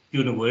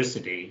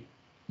university,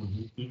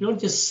 you don't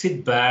just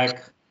sit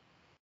back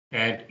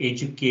and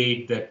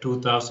educate the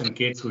 2,000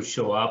 kids who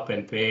show up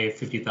and pay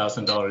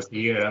 $50,000 a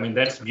year. I mean,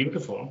 that's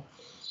beautiful.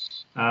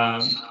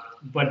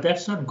 But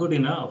that's not good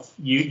enough.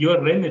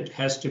 Your remit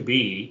has to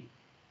be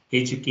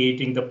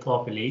educating the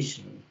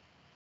population.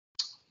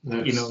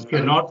 If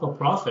you're not for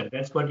profit,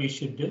 that's what you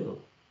should do.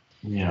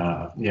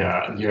 Yeah,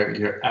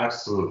 you're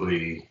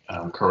absolutely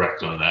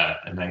correct on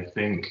that. And I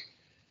think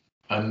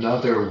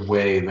another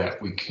way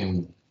that we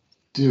can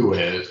do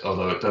it,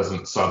 although it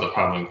doesn't solve the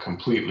problem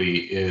completely,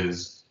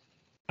 is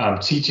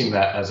teaching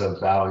that as a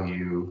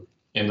value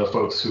in the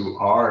folks who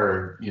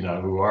are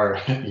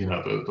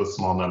the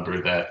small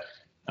number that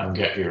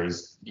get here,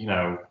 is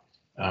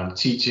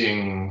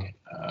teaching,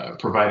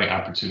 providing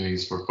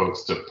opportunities for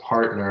folks to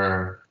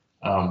partner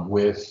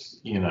with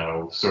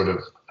sort of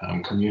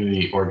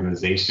community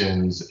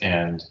organizations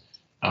and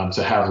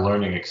to have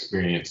learning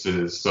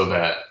experiences, so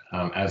that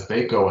as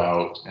they go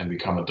out and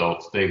become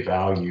adults, they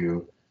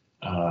value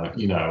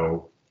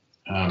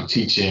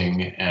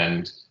teaching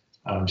and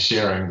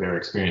sharing their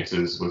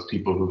experiences with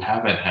people who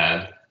haven't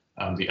had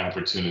the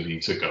opportunity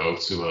to go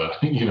to a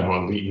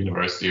elite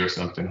university or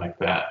something like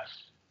that.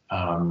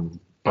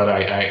 But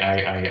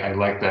I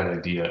like that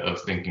idea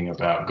of thinking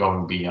about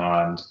going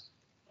beyond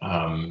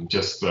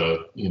just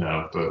the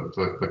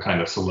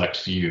kind of select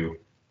few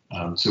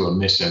to a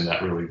mission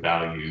that really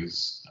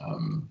values,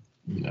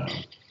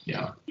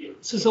 yeah.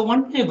 So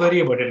one thing I worry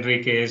about,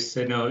 Enrique, is,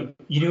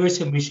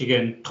 University of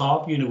Michigan,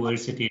 top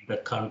university in the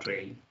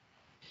country,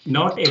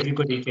 not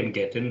everybody can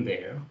get in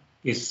there.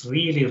 It's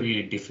really,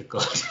 really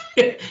difficult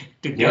to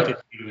get into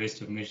the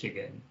University of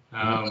Michigan.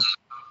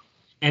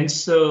 And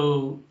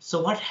so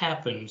what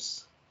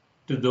happens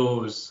to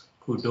those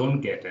who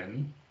don't get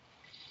in?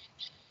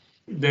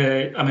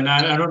 I'm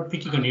not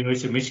picking on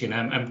University of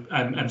Michigan.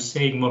 I'm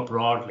saying more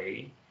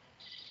broadly.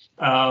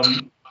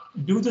 Um,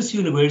 do these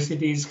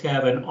universities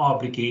have an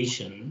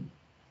obligation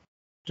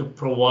to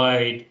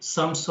provide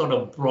some sort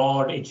of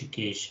broad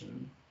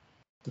education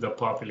to the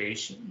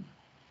population?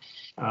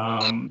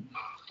 Um,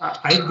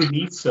 I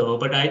believe so,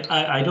 but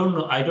I don't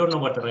know. I don't know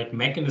what the right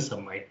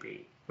mechanism might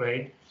be,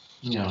 right?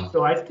 Yeah.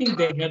 So I think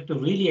they have to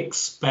really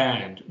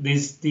expand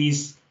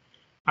these.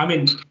 I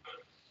mean,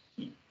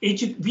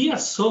 we are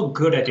so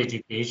good at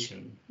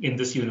education in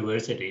this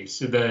university.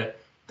 So the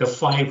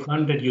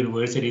 500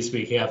 universities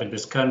we have in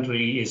this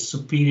country is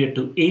superior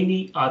to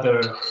any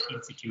other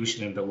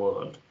institution in the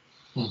world.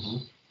 Hmm.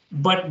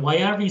 But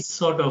why are we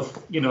sort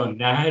of,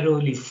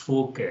 narrowly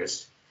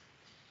focused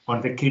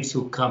on the kids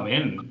who come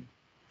in?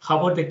 How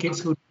about the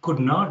kids who could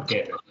not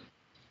get it?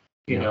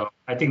 Yeah.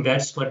 I think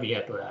that's what we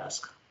have to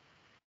ask.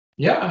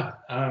 Yeah.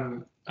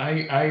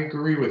 I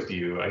agree with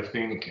you. I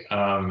think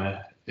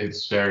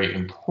it's very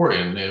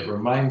important. It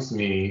reminds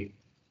me.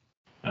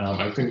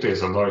 I think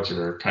there's a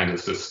larger kind of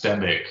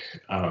systemic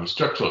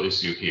structural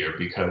issue here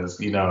because,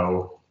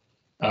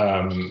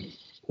 um,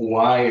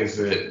 why is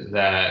it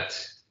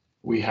that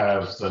we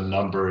have the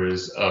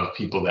numbers of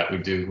people that we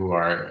do who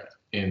are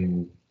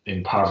in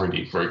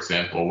poverty, for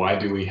example? Why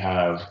do we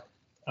have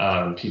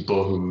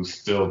people who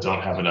still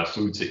don't have enough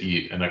food to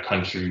eat in a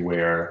country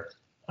where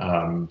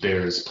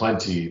there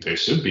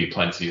should be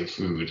plenty of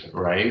food,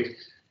 right?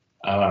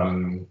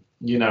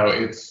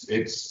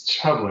 It's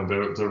troubling.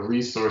 The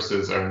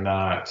resources are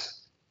not,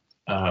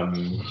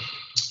 um,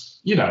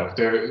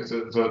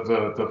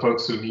 the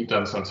folks who need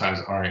them sometimes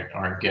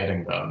aren't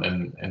getting them,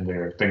 and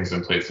there are things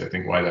in place, I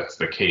think, why that's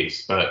the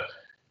case. But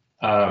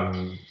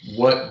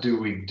what do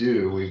we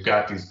do? We've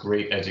got these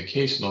great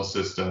educational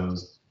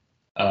systems,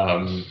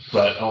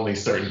 but only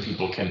certain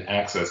people can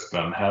access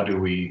them. How do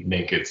we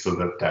make it so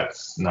that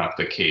that's not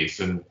the case?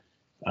 And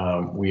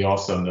we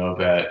also know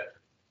that,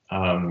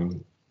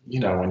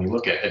 when you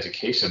look at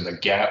education, the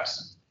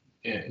gaps,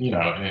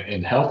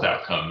 in health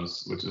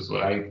outcomes, which is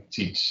what I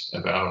teach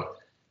about,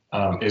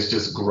 is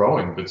just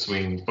growing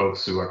between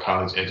folks who are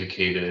college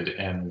educated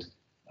and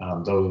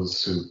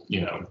those who,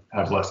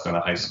 have less than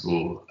a high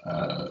school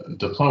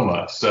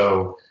diploma.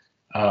 So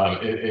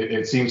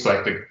it seems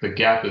like the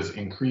gap is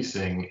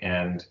increasing,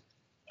 and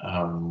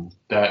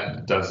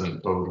that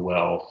doesn't bode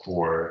well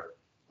for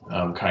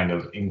kind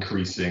of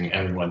increasing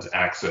everyone's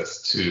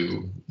access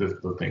to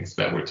the things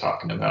that we're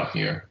talking about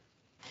here.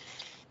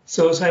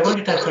 So I want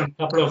to touch on a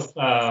couple of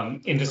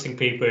interesting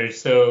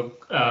papers. So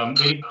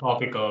very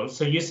topical.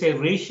 So you say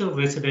racial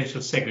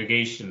residential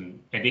segregation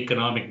and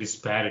economic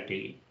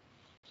disparity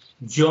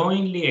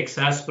jointly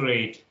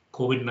exacerbate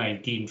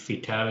COVID-19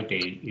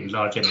 fatality in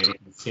large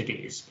American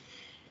cities.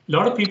 A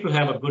lot of people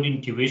have a good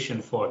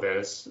intuition for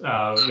this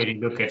when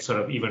you look at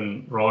sort of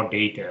even raw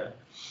data.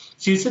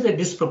 So you said that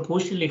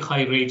disproportionately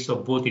high rates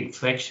of both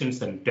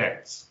infections and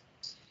deaths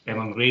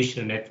among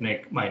racial and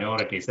ethnic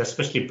minorities,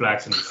 especially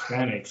Blacks and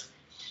Hispanics,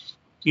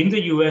 in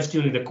the US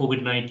during the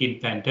COVID-19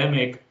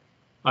 pandemic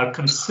are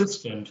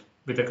consistent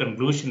with the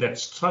conclusion that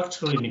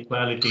structural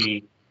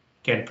inequality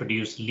can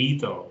produce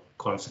lethal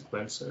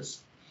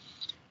consequences.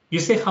 You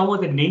say,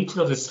 however, the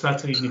nature of the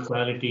structural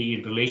inequality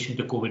in relation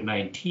to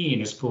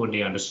COVID-19 is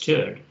poorly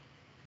understood.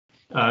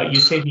 You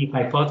say we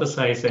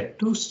hypothesize that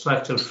two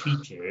structural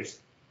features,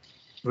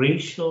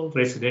 racial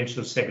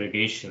residential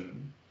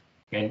segregation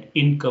and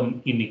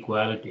income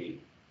inequality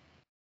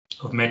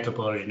of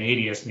metropolitan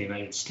areas in the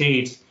United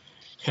States,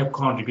 have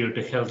contributed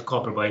to health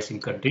compromising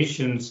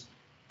conditions,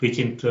 which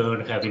in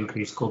turn have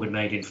increased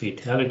COVID-19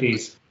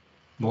 fatalities.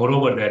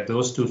 Moreover, that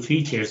those two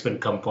features, when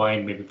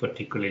combined, may be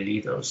particularly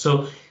lethal.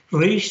 So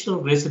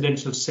racial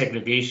residential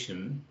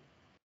segregation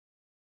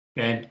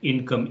and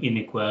income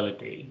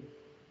inequality,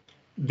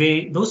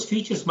 those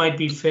features might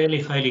be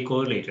fairly highly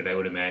correlated, I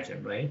would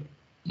imagine, right?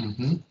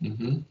 Mm-hmm,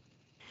 mm-hmm.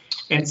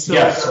 And so,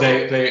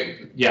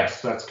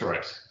 yes, that's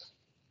correct.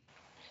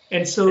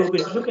 And so when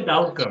we look at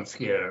outcomes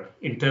here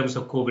in terms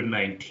of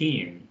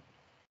COVID-19,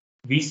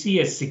 we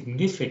see a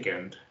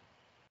significant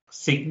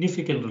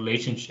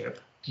relationship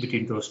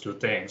between those two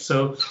things.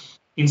 So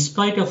in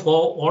spite of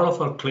all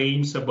of our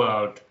claims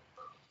about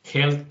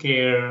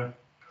healthcare,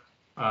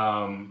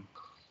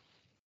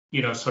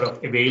 sort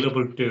of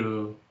available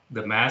to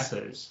the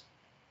masses,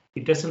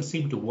 it doesn't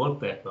seem to work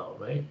that well,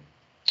 right?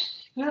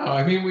 No,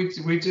 I mean,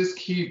 we just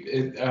keep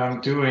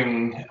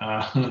doing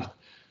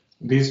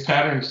these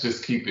patterns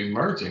just keep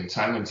emerging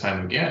time and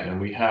time again, and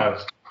we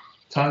have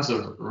tons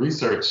of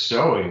research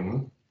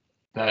showing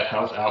that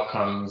health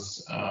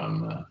outcomes,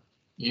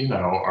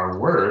 are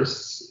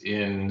worse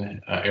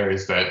in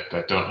areas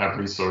that don't have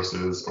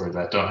resources or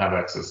that don't have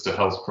access to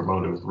health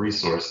promotive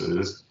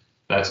resources.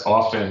 That's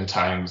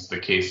oftentimes the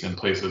case in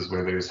places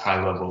where there's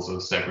high levels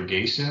of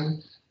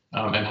segregation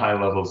and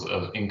high levels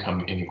of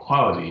income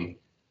inequality.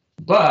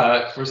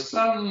 But for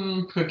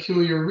some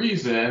peculiar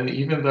reason,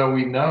 even though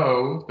we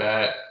know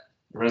that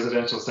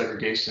residential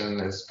segregation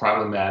is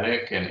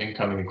problematic and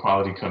income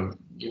inequality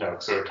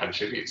sort of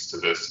contributes to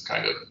this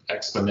kind of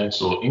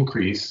exponential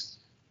increase,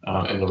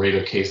 and the rate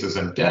of cases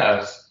and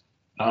deaths,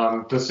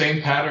 the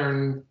same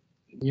pattern,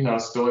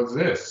 still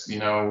exists.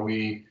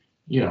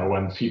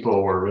 When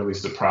people were really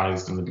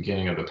surprised in the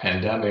beginning of the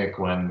pandemic,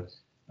 when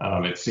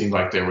it seemed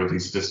like there were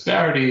these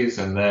disparities,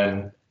 and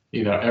then,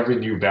 every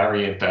new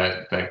variant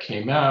that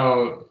came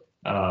out,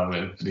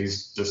 and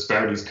these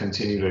disparities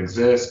continue to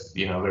exist,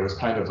 there was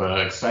kind of an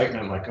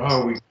excitement like,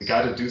 oh, we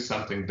got to do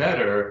something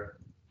better.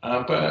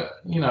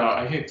 But,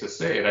 I hate to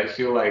say it, I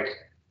feel like,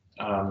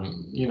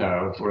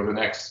 for the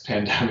next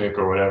pandemic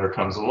or whatever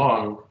comes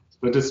along,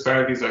 the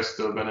disparities are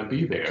still going to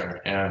be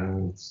there.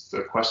 And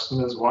the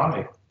question is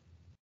why?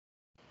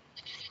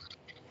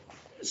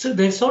 So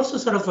there's also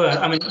sort of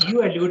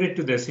you alluded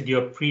to this in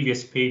your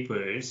previous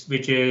papers,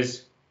 which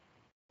is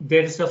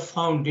there is a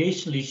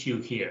foundational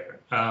issue here.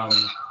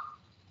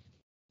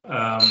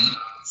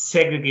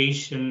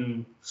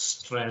 Segregation,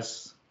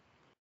 stress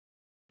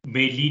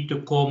may lead to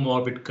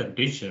comorbid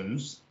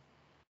conditions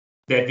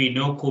that we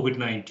know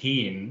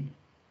COVID-19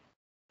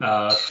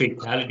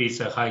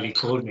 fatalities are highly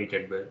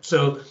correlated with.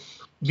 So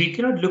we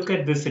cannot look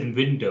at this in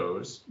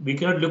windows. We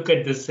cannot look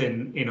at this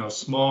in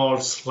small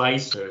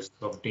slices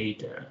of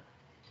data.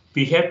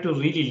 We have to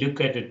really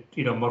look at it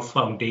more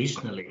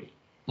foundationally.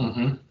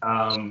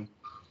 Mm-hmm.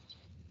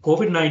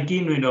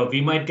 COVID-19,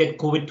 we might get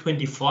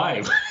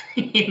COVID-25,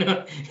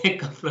 a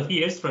couple of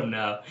years from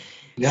now.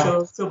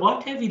 Yeah. So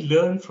what have we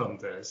learned from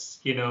this?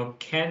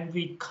 Can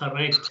we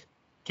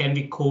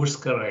course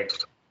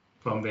correct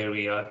from where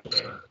we are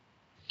today?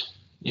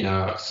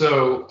 Yeah,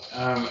 so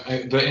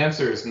the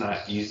answer is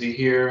not easy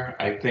here.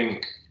 I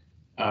think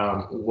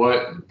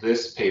what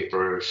this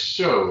paper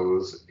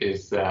shows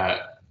is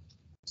that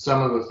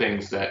some of the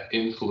things that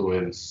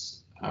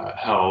influence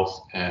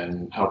health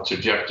and health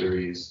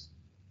trajectories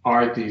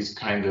are these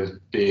kind of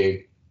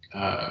big,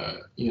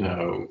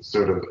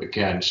 sort of,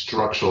 again,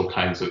 structural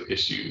kinds of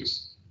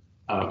issues,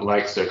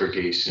 like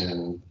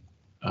segregation,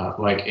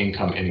 like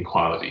income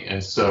inequality.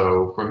 And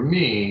so for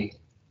me,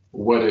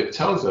 what it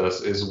tells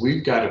us is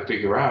we've got to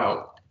figure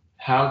out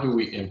how do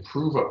we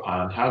improve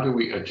upon, how do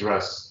we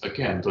address,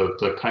 again,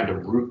 the kind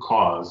of root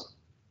cause.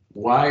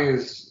 What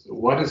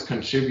is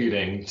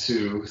contributing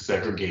to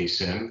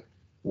segregation?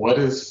 What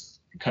is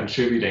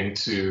contributing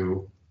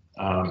to,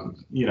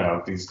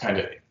 these kind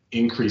of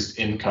increased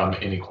income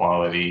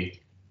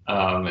inequality?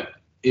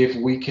 If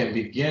we can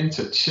begin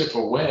to chip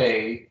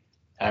away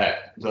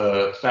at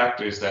the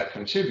factors that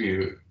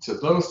contribute to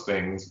those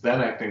things,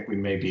 then I think we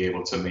may be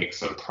able to make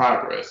some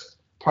progress.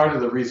 Part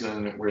of the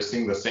reason we're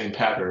seeing the same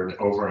pattern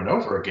over and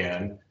over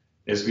again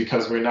is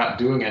because we're not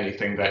doing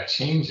anything that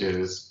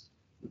changes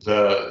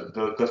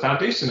the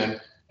foundation.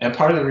 And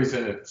part of the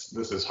reason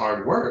this is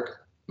hard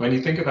work, when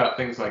you think about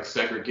things like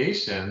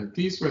segregation,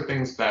 these were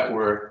things that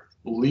were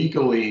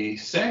legally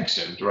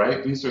sanctioned,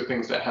 right? These are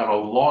things that have a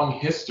long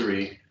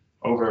history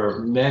over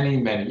many,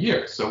 many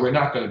years. So we're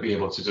not going to be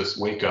able to just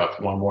wake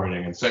up one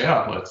morning and say,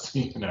 oh, let's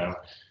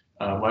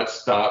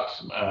stop,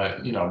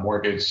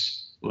 mortgage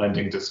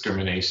lending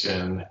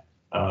discrimination.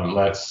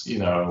 Let's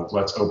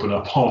open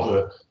up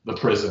all the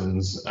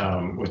prisons,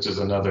 which is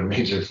another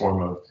major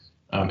form of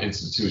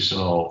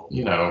institutional,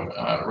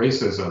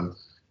 racism.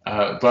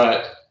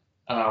 But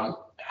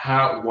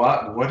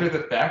what are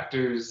the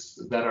factors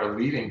that are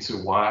leading to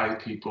why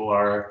people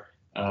are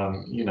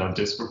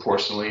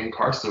disproportionately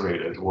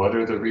incarcerated? What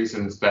are the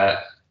reasons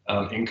that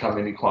income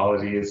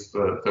inequality is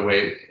the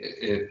way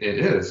it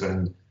is?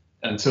 And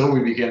until we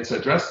begin to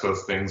address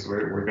those things,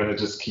 we're going to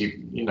just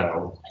keep,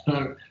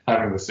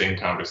 having the same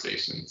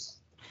conversations.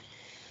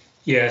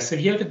 Yeah, so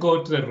you have to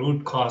go to the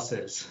root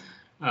causes.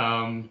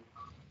 I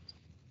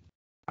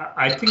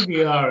think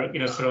we are, we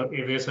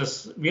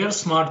are a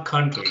smart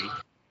country,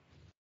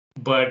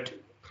 but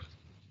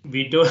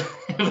we don't.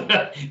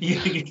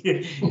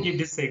 you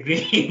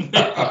disagree.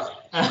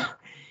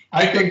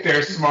 I think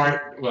they're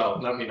smart. Well,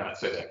 let me not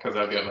say that because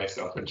I'll get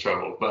myself in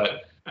trouble.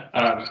 But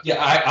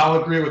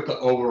I'll agree with the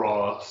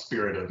overall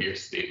spirit of your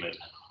statement.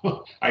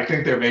 I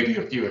think there may be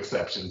a few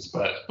exceptions,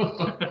 but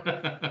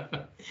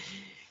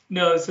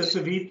no.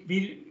 So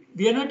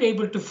we are not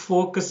able to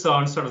focus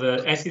on sort of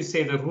the, as you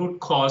say, the root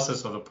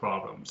causes of the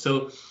problem.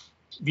 So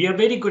we are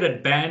very good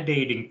at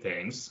band-aiding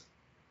things.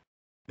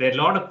 There are a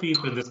lot of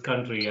people in this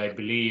country, I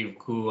believe,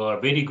 who are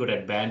very good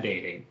at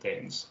band-aiding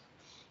things.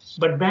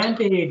 But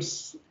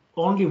band-aids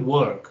only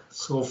work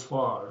so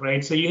far,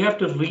 right? So you have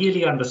to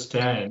really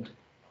understand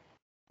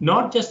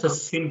not just the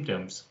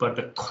symptoms, but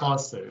the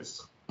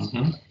causes,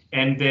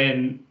 and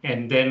then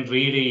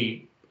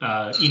really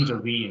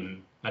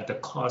intervene at the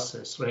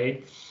causes,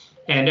 right?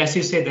 And as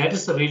you say, that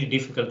is a really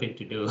difficult thing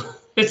to do.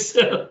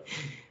 so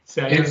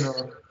I don't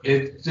know.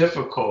 It's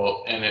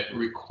difficult, and it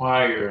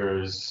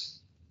requires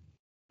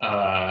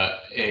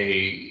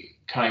a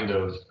kind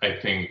of, I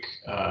think,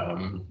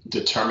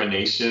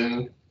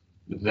 determination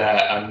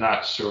that I'm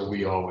not sure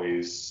we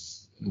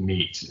always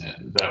meet,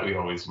 that we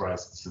always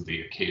rise to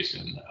the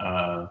occasion.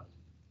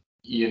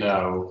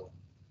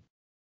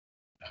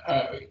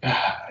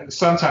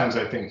 Sometimes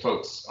I think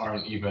folks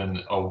aren't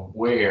even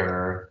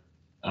aware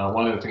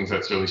one of the things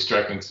that's really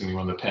striking to me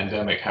when the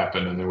pandemic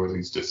happened and there were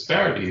these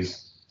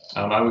disparities,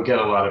 I would get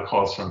a lot of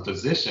calls from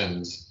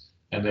physicians,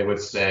 and they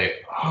would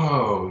say,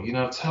 "Oh,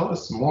 tell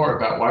us more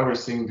about why we're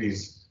seeing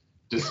these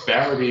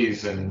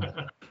disparities." And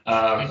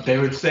they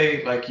would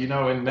say, like,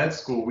 in med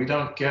school, we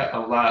don't get a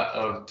lot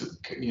of,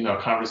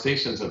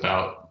 conversations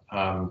about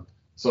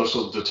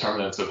social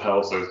determinants of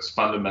health or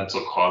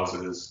fundamental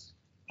causes.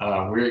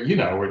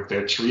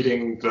 They're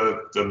treating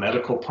the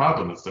medical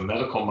problem. It's the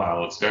medical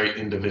model. It's very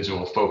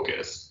individual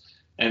focused.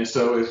 And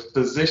so if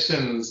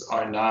physicians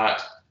are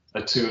not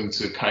attuned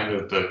to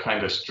the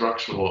kind of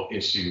structural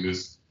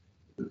issues,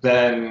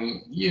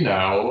 then,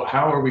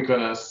 how are we going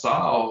to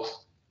solve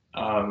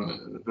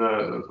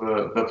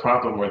the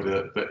problem or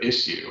the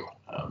issue?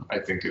 I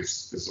think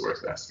is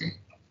worth asking.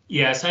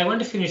 Yes, I want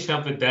to finish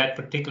up with that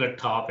particular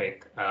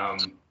topic,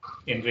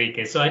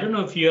 Enrique. So I don't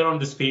know if you're on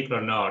this paper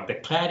or not, the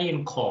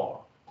clarion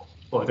call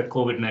of the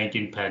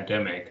COVID-19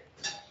 pandemic,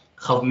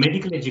 how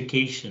medical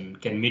education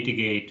can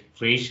mitigate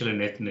racial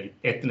and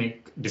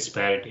ethnic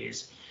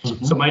disparities.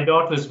 Mm-hmm. So my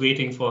daughter is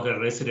waiting for her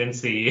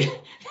residency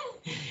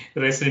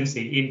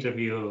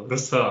interview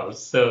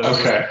results. So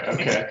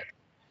okay.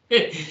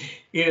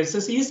 So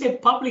you say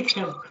public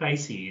health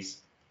crises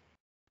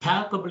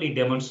palpably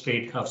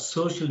demonstrate how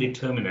social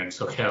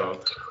determinants of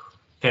health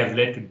have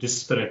led to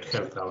disparate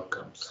health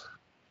outcomes.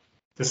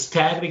 The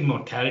staggering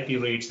mortality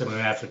rates among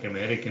African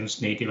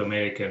Americans, Native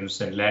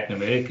Americans, and Latin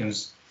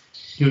Americans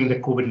during the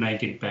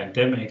COVID-19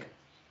 pandemic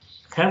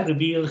have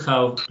revealed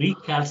how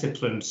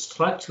recalcitrant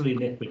structural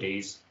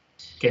inequities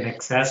can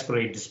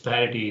exacerbate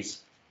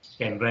disparities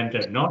and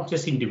render not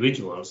just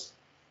individuals,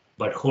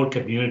 but whole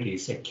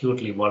communities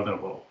acutely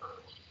vulnerable.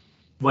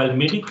 While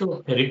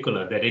medical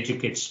curricula that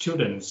educate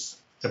students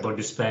about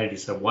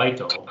disparities are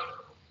vital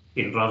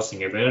in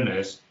rousing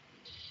awareness,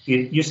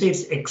 you say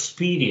it's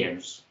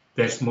experience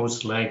that's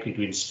most likely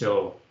to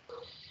instill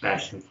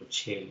passion for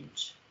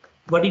change.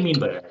 What do you mean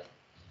by that?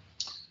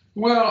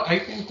 Well, I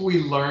think we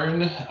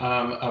learn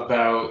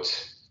about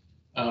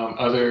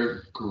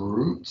other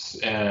groups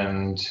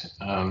and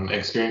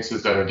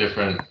experiences that are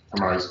different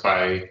from ours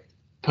by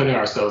putting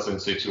ourselves in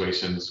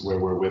situations where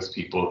we're with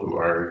people who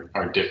are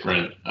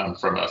different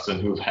from us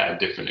and who've had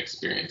different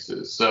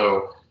experiences.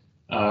 So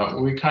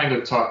we kind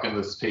of talk in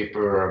this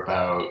paper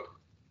about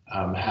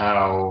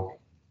how,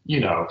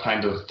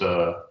 kind of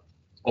the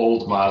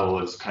old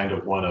model is kind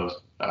of one of,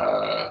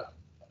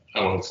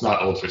 well, it's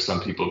not old for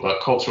some people,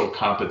 but cultural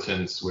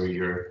competence, where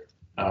you're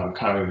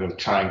kind of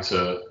trying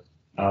to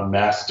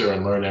master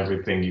and learn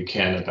everything you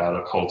can about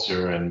a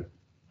culture. And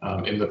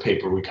in the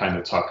paper, we kind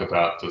of talk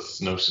about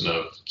this notion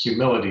of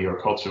humility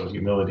or cultural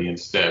humility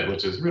instead,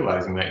 which is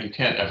realizing that you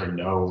can't ever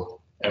know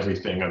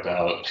everything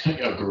about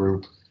a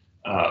group,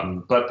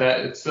 but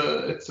that it's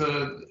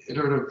a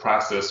iterative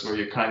process where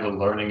you're kind of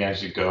learning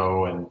as you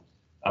go and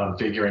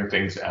figuring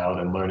things out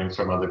and learning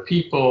from other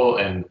people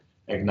and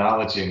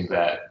acknowledging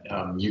that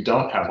you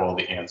don't have all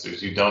the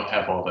answers, you don't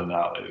have all the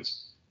knowledge.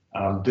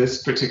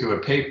 This particular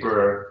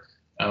paper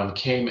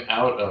came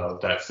out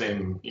of that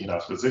same,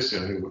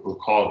 physician who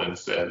called and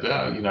said,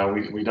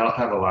 we don't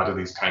have a lot of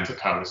these kinds of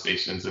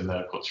conversations in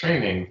medical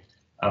training.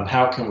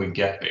 How can we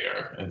get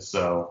there? And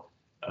so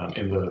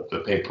in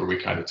the paper, we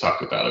kind of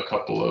talk about a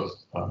couple of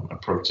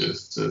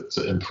approaches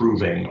to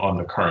improving on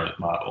the current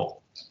model.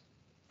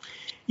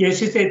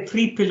 Yes, it's a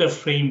three-pillar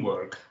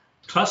framework: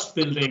 trust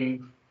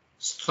building,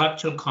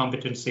 structural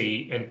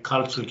competency, and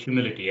cultural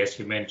humility, as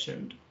you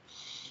mentioned.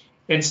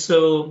 And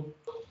so,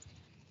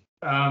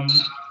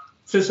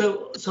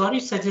 so are you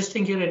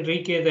suggesting here,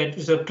 Enrique, that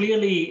so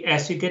clearly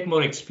as you get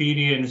more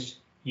experience,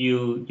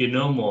 you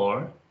know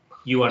more,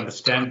 you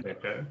understand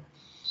better.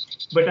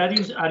 But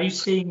are you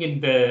saying in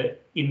the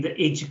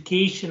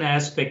education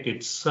aspect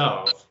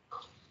itself,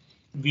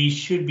 we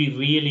should be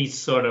really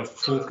sort of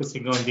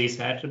focusing on these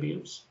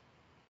attributes?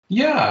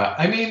 Yeah,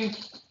 I mean,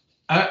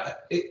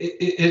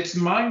 it's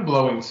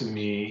mind-blowing to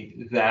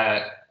me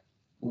that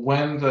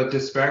when the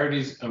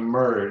disparities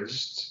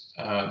emerged,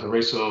 the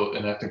racial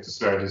and ethnic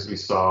disparities we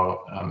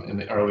saw in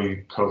the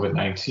early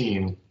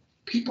COVID-19,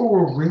 people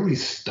were really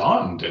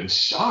stunned and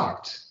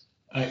shocked,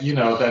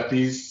 that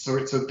these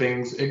sorts of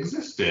things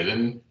existed.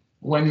 And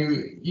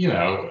when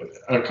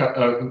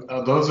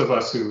those of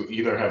us who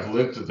either have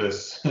lived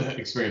this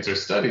experience or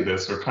studied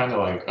this, were kind of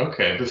like,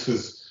 okay, this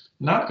is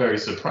not very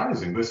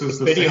surprising. This is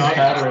the same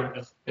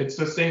pattern. It's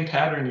the same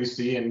pattern you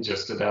see in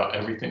just about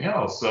everything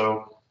else.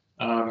 So,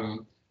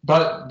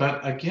 but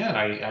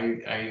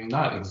again, I'm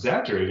not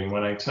exaggerating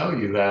when I tell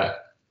you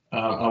that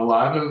a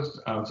lot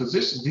of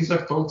physicians, these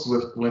are folks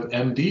with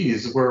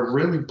MDs, were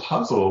really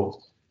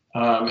puzzled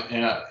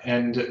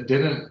and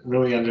didn't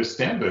really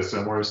understand this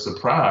and were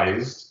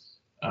surprised,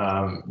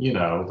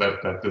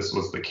 that this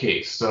was the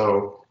case.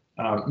 So,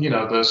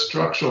 the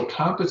structural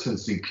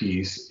competency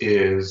piece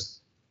is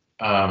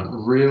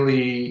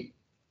really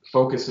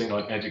focusing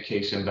on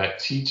education that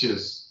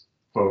teaches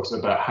folks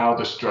about how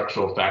the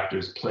structural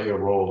factors play a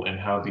role in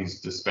how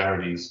these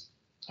disparities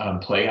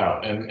play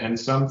out. And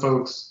some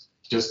folks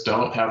just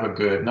don't have a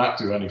good, not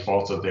through any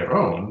fault of their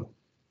own,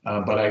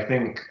 But I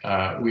think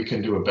we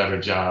can do a better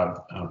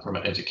job from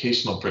an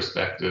educational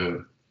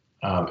perspective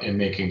in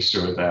making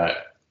sure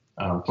that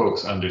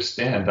folks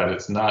understand that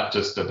it's not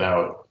just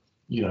about,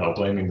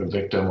 blaming the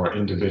victim or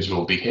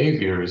individual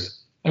behaviors.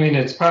 I mean,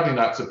 it's probably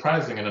not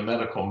surprising in a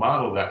medical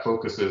model that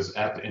focuses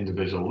at the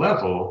individual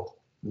level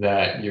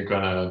that you're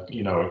going to,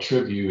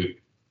 attribute,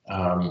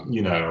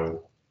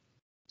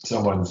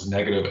 someone's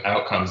negative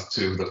outcomes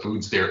to the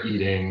foods they're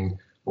eating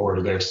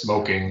or they're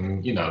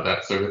smoking,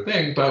 that sort of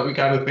thing. But we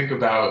got to think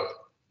about,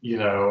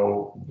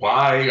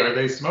 why are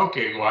they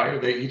smoking? Why are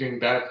they eating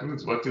bad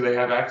foods? What do they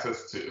have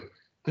access to?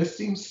 This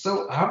seems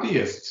so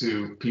obvious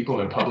to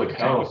people in public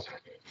health,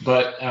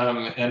 but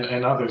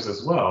and others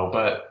as well.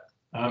 But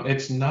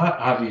it's not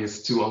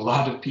obvious to a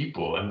lot of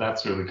people, and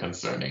that's really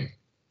concerning.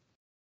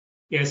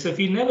 Yeah, so if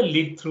you never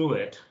live through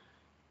it,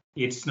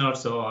 it's not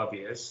so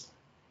obvious.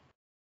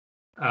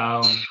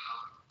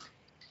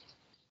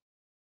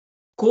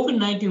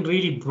 COVID-19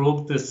 really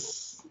broke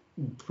this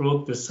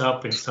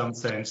up in some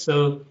sense.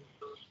 So,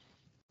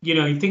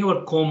 you think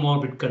about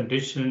comorbid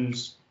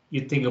conditions,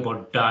 you think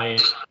about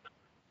diet,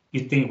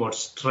 you think about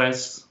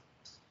stress,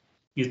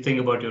 you think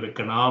about your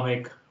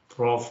economic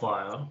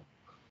profile,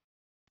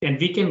 and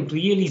we can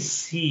really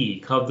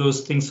see how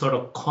those things sort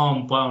of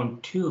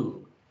compound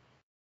to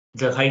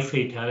the high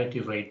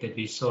fatality rate that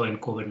we saw in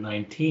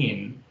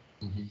COVID-19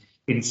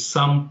 in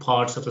some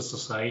parts of the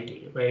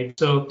society, right?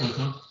 So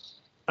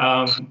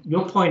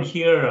your point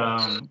here,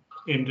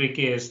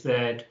 Enrique, is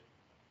that,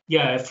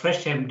 yeah, a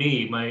fresh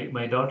MD,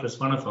 my daughter's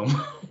one of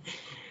them,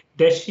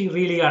 does she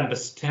really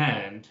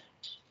understand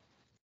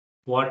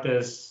what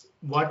is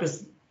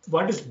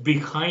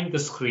behind the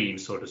screen,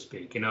 so to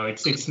speak?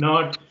 It's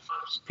not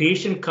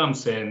patient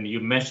comes in, you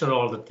measure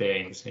all the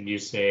things and you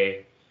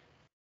say,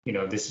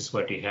 this is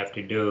what you have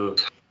to do.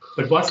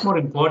 But what's more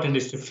important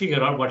is to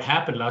figure out what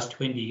happened last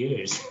 20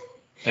 years.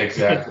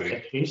 Exactly.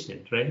 That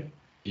patient, right?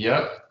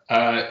 Yep.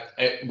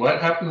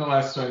 What happened in the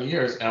last 20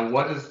 years, and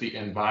what is the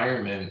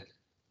environment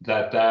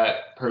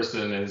that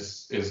person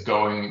is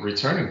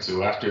returning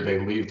to after they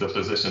leave the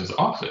physician's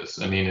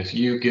office? I mean, if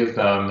you give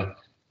them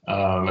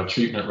a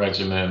treatment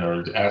regimen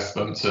or ask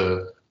them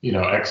to,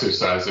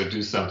 exercise or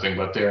do something,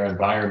 but their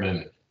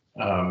environment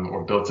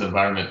or built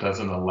environment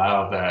doesn't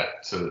allow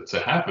that to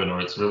happen,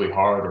 or it's really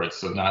hard, or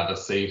it's not a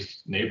safe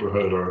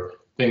neighborhood or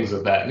things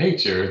of that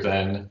nature,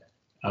 then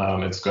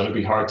it's going to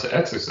be hard to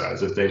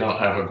exercise. If they don't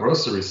have a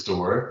grocery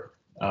store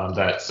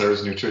that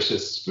serves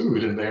nutritious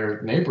food in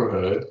their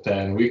neighborhood,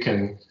 then we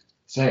can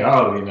say,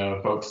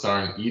 oh, folks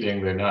aren't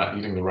eating, they're not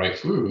eating the right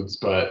foods,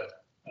 but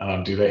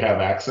do they have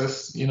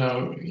access?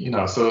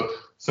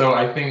 So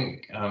I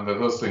think that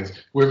those things,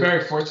 we're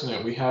very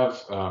fortunate. We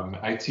have,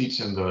 I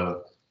teach in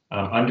the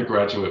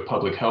undergraduate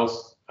public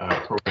health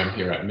program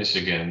here at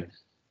Michigan.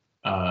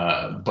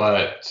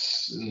 But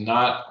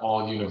not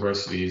all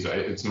universities,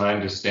 it's my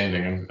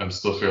understanding, I'm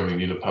still fairly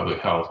new to public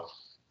health,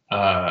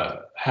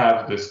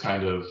 have this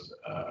kind of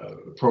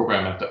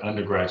program at the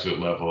undergraduate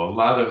level. A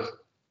lot of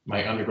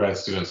my undergrad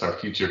students are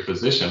future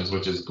physicians,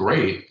 which is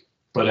great,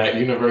 but at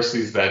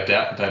universities that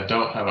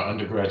don't have an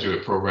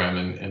undergraduate program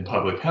in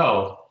public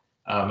health,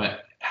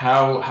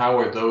 how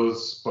are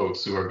those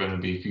folks who are going to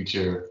be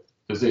future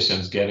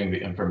physicians getting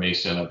the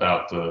information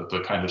about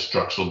the kind of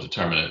structural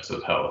determinants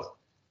of health?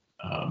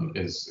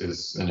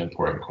 Is an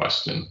important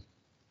question.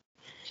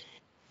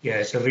 Yeah,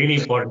 it's a really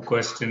important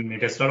question.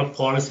 It has a lot of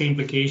policy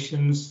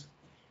implications.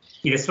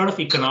 It has a lot of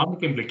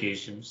economic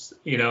implications.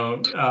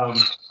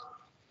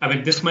 I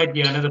mean, this might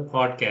be another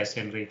podcast,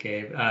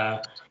 Enrique.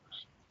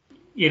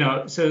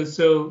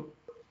 So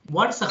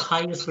what's the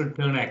highest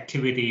return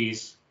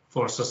activities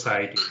for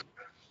society?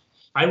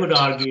 I would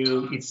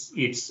argue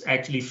it's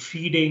actually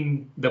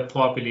feeding the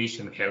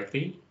population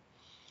healthy.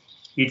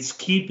 It's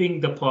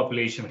keeping the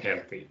population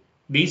healthy.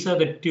 These are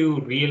the two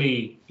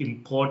really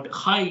important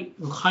high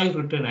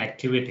return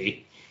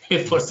activity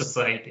for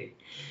society.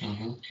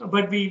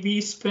 But we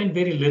spend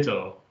very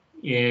little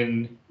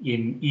in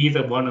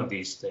either one of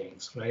these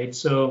things, right?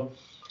 So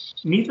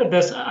neither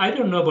does, I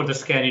don't know about the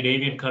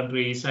Scandinavian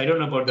countries. I don't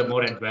know about the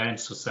more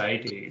advanced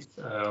societies.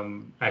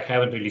 I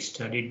haven't really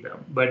studied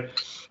them. But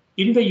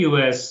in the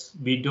US,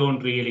 we don't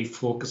really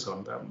focus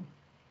on them.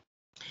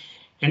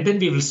 And then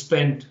we will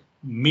spend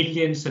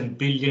millions and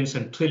billions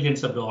and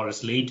trillions of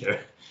dollars later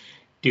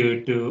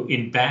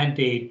in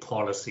Band-Aid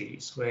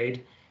policies,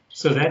 right?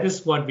 So that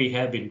is what we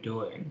have been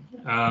doing.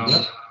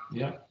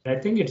 Yeah. I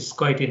think it's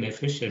quite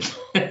inefficient,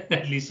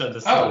 at least on the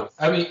side.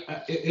 I mean,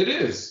 it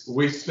is.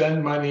 We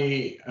spend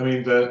money. I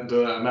mean,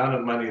 the amount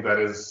of money that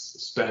is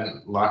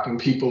spent locking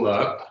people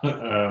up,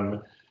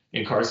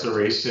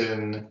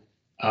 incarceration,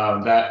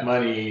 that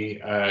money,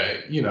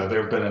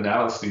 there have been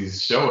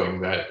analyses showing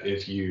that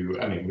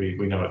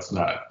we know it's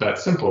not that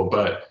simple,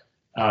 but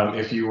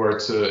if you were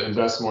to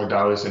invest more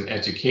dollars in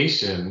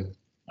education,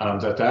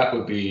 that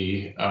would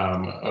be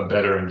a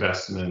better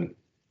investment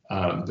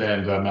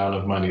than the amount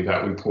of money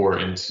that we pour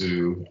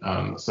into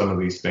some of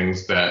these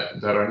things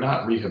that are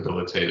not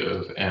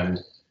rehabilitative. And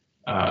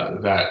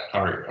that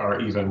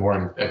are even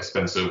more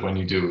expensive when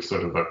you do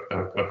sort of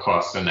a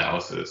cost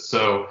analysis.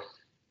 So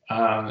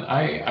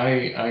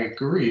I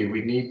agree.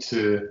 We need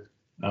to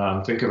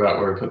think about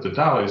where we put the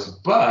dollars,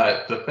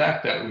 but the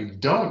fact that we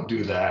don't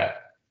do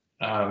that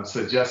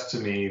suggests to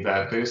me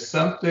that there's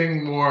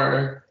something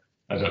more,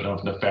 I don't know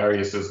if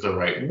nefarious is the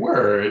right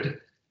word,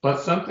 but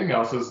something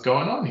else is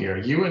going on here.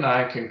 You and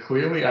I can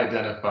clearly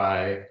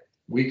identify,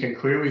 we can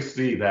clearly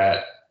see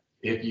that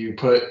if you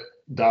put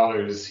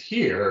dollars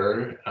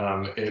here,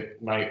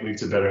 it might lead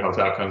to better health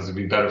outcomes, to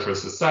be better for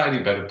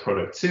society, better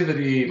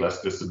productivity,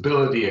 less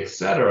disability,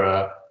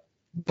 etc.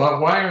 But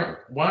why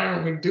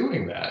aren't we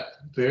doing that?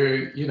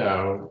 There,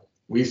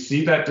 we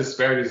see that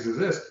disparities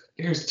exist.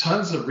 There's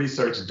tons of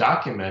research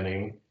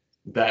documenting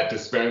that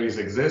disparities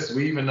exist.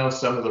 We even know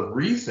some of the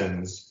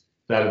reasons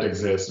that it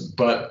exists,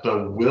 but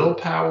the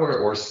willpower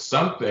or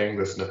something,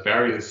 this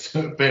nefarious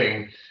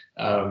thing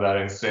that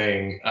I'm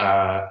saying,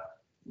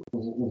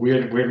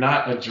 we're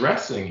not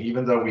addressing,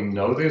 even though we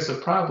know there's a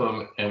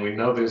problem and we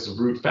know there's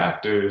root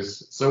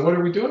factors. So what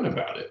are we doing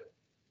about it?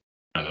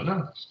 I don't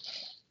know.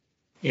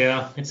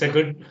 Yeah, it's a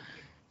good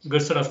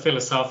sort of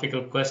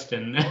philosophical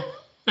question.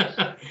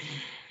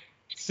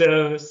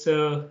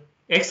 So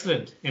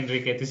excellent,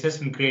 Enrique. This has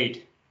been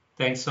great.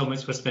 Thanks so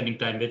much for spending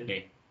time with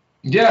me.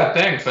 Yeah,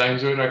 thanks. I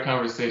enjoyed our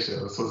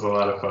conversation. This was a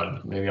lot of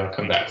fun. Maybe I'll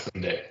come back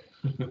someday.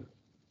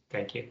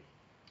 Thank you.